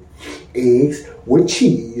bacon, eggs with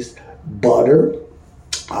cheese, butter.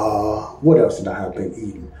 What else did I have been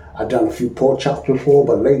eating? I've done a few pork chops before,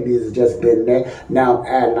 but lately it's just been that. Now I'm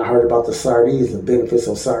adding, I heard about the sardines, the benefits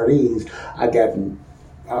of sardines. I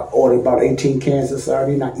ordered about 18 cans of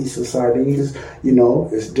sardines. I eat some sardines,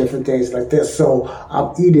 it's different things like that. So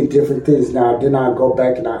I'm eating different things now. Then I go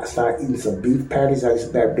back and I start eating some beef patties. I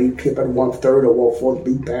used to have beef patties, 1/3 or 1/4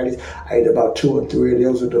 beef patties. I ate about 2 or 3 of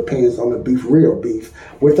those. It depends on the beef, real beef,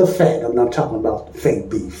 with the fat. I'm not talking about fake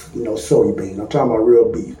beef, soybean. I'm talking about real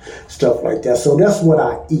beef, stuff like that. So that's what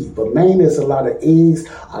I eat. But mainly it's a lot of eggs,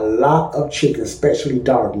 a lot of chicken, especially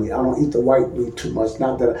dark meat. I don't eat the white meat too much.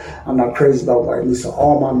 Not that I'm not crazy about white meat. So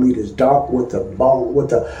all my meat is dark with the bone,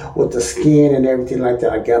 with the skin and everything like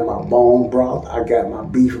that. I got my bone broth. I got my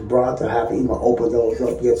beef broth. I haven't even opened those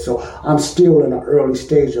up yet. So I'm still in an early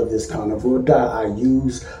stage of this carnivore diet. I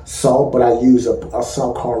use salt, but I use a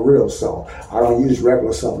salt called real salt. I don't use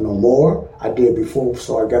regular salt no more. I did before,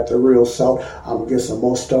 so I got the real salt. I'm gonna get some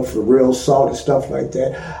more stuff for real salt and stuff like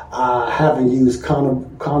that. I haven't used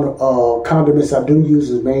condiments. I do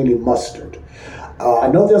use is mainly mustard. I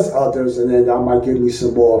know there's others, and then I might give me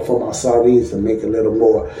some more for my sardines to make a little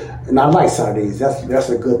more. And I like sardines. That's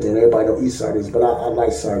a good thing. Everybody don't eat sardines, but I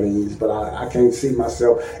like sardines. But I can't see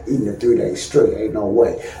myself eating it 3 days straight. Ain't no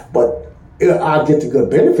way. But I get the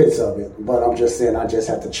good benefits of it. But I'm just saying I just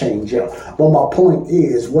have to change up. But my point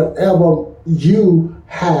is, whatever you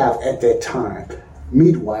have at that time,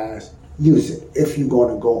 meat-wise, use it if you're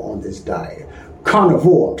going to go on this diet.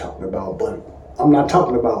 Carnivore I'm talking about, but I'm not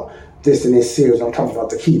talking about this in this series. I'm talking about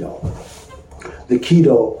the keto. The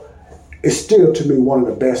keto is still, to me, one of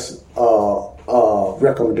the best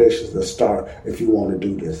recommendations to start if you want to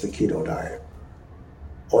do this, the keto diet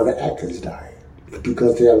or the Atkins diet,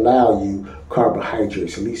 because they allow you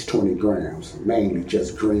carbohydrates, at least 20 grams, mainly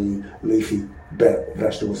just green, leafy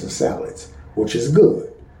vegetables and salads, which is good.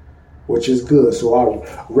 So I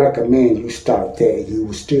recommend you start that. You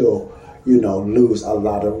will still lose a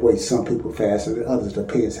lot of weight. Some people faster than others.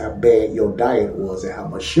 Depends how bad your diet was and how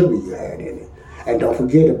much sugar you had in it. And don't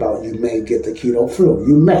forget about, you may get the keto flu.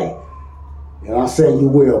 You may. And I'm saying you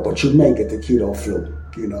will, but you may get the keto flu,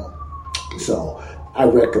 So I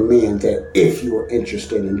recommend that if you are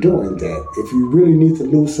interested in doing that. If you really need to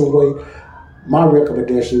lose some weight, my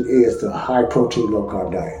recommendation is the high protein, low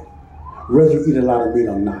carb diet. Whether you eat a lot of meat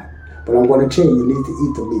or not. But I'm going to tell you, you need to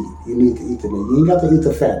eat the meat. You need to eat the meat. You ain't got to eat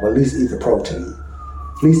the fat, but at least eat the protein.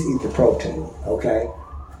 Okay?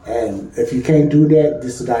 And if you can't do that,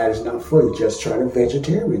 this diet is not for you. Just try a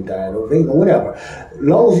vegetarian diet or vegan or whatever. As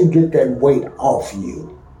long as you get that weight off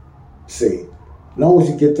you, See, as long as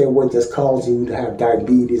you get that weight that's causing you to have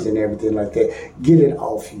diabetes and everything like that, get it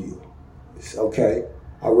off you. Okay?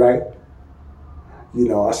 All right? You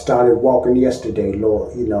know, I started walking yesterday,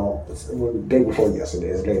 Lord, you know, the day before yesterday,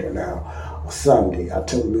 it's later now, Sunday. I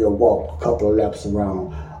took me a walk, a couple of laps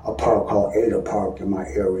around a park called Ada Park in my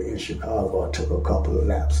area in Chicago. I took a couple of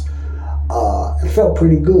laps. It felt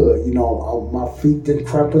pretty good, you know. My feet didn't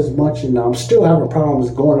cramp as much, and I'm still having problems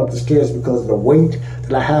going up the stairs because of the weight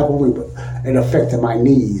that I have on me, but it affected my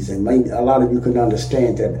knees, and a lot of you can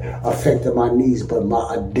understand that affected my knees. But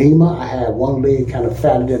my edema, I had one leg kind of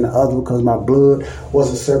fatter than the other because my blood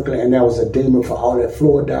wasn't circulating, and there was edema for all that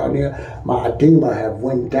fluid down there. My edema have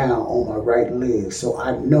went down on my right leg, so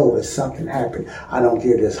I know that something happened. I don't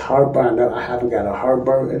get this heartburn. I haven't got a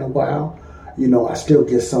heartburn in a while. You know, I still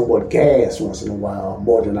get somewhat gas once in a while,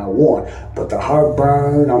 more than I want. But the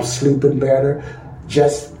heartburn, I'm sleeping better,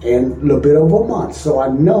 just in a little bit over a month. So I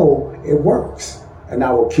know it works. And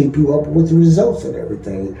I will keep you up with the results and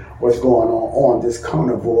everything, what's going on this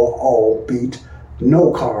carnivore, all beet,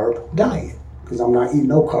 no carb diet. Because I'm not eating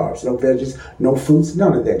no carbs, no veggies, no fruits,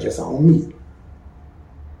 none of that, just all meat.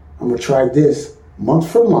 I'm going to try this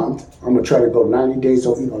month for month. I'm going to try to go 90 days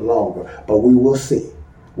or even longer. But we will see.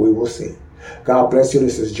 We will see. God bless you.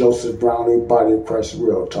 This is Joseph Browning, Body of Christ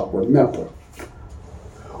Real Talk. Remember,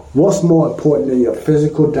 what's more important than your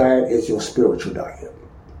physical diet is your spiritual diet.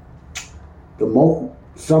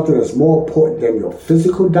 Something that's more important than your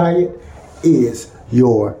physical diet is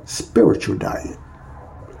your spiritual diet.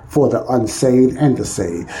 For the unsaved and the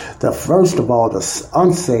saved. First of all, the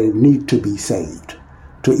unsaved need to be saved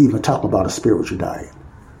to even talk about a spiritual diet.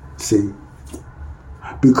 See?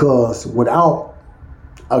 Because without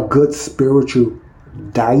a good spiritual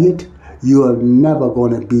diet, you are never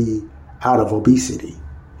going to be out of obesity.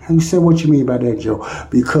 And you say, what you mean by that, Joe?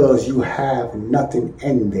 Because you have nothing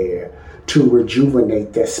in there to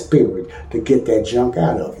rejuvenate that spirit, to get that junk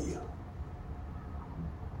out of you.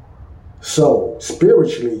 So,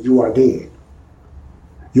 spiritually, you are dead.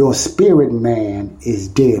 Your spirit man is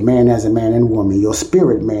dead. Man as a man and woman. Your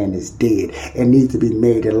spirit man is dead and needs to be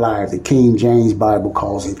made alive. The King James Bible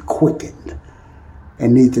calls it quickened.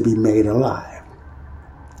 And need to be made alive.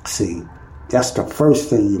 See, that's the first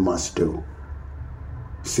thing you must do.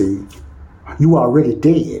 See, you are already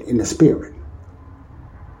dead in the spirit.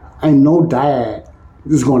 Ain't no diet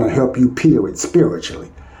is going to help you, period,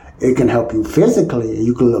 spiritually. It can help you physically, and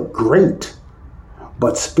you can look great.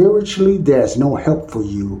 But spiritually, there's no help for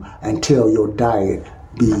you until your diet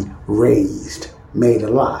be raised, made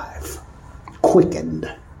alive,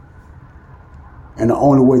 quickened. And the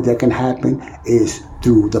only way that can happen is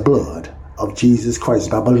through the blood of Jesus Christ,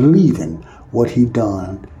 by believing what he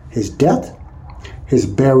done, his death, his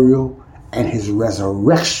burial, and his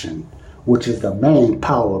resurrection, which is the main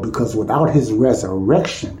power, because without his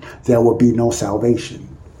resurrection, there will be no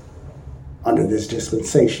salvation. Under this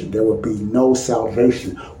dispensation, there will be no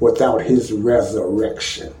salvation without his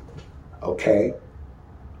resurrection. Okay?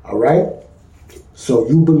 All right? So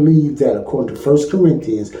you believe that according to 1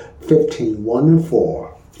 Corinthians 15, 1 and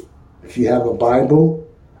 4. If you have a Bible,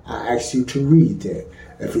 I ask you to read that.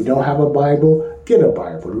 If you don't have a Bible, get a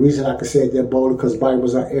Bible. The reason I can say that boldly because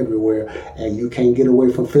Bibles are everywhere and you can't get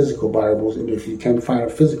away from physical Bibles. And if you can't find a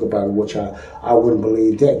physical Bible, which I wouldn't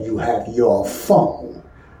believe that, you have your phone.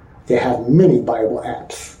 They have many Bible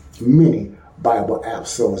apps.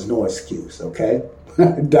 So it's no excuse, okay?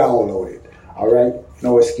 Download it, all right?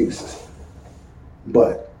 No excuses.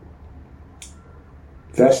 But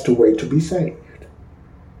that's the way to be saved.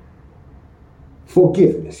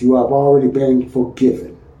 Forgiveness. You have already been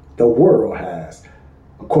forgiven. The world has,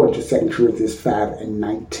 according to 2 Corinthians 5 and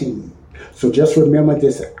 19. So just remember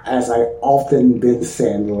this, as I often been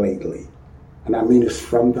saying lately, and I mean it's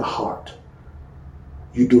from the heart.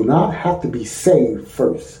 You do not have to be saved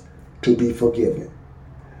first to be forgiven,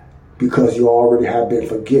 because you already have been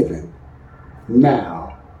forgiven.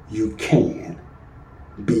 Now you can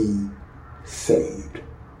be saved.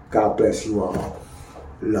 God bless you all.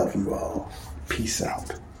 Love you all. Peace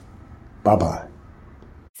out. Bye-bye.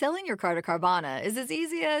 Selling your car to Carvana is as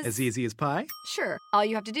easy as... As easy as pie? Sure. All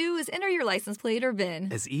you have to do is enter your license plate or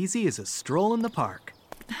VIN. As easy as a stroll in the park.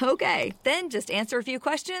 Okay, then just answer a few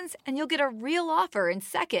questions and you'll get a real offer in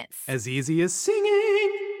seconds. As easy as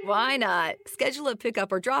singing. Why not? Schedule a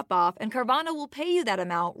pickup or drop-off and Carvana will pay you that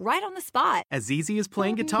amount right on the spot. As easy as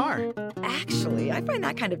playing guitar. Actually, I find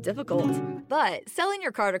that kind of difficult. But selling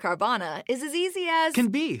your car to Carvana is as easy as... Can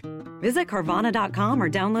be. Visit Carvana.com or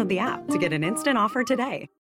download the app to get an instant offer today.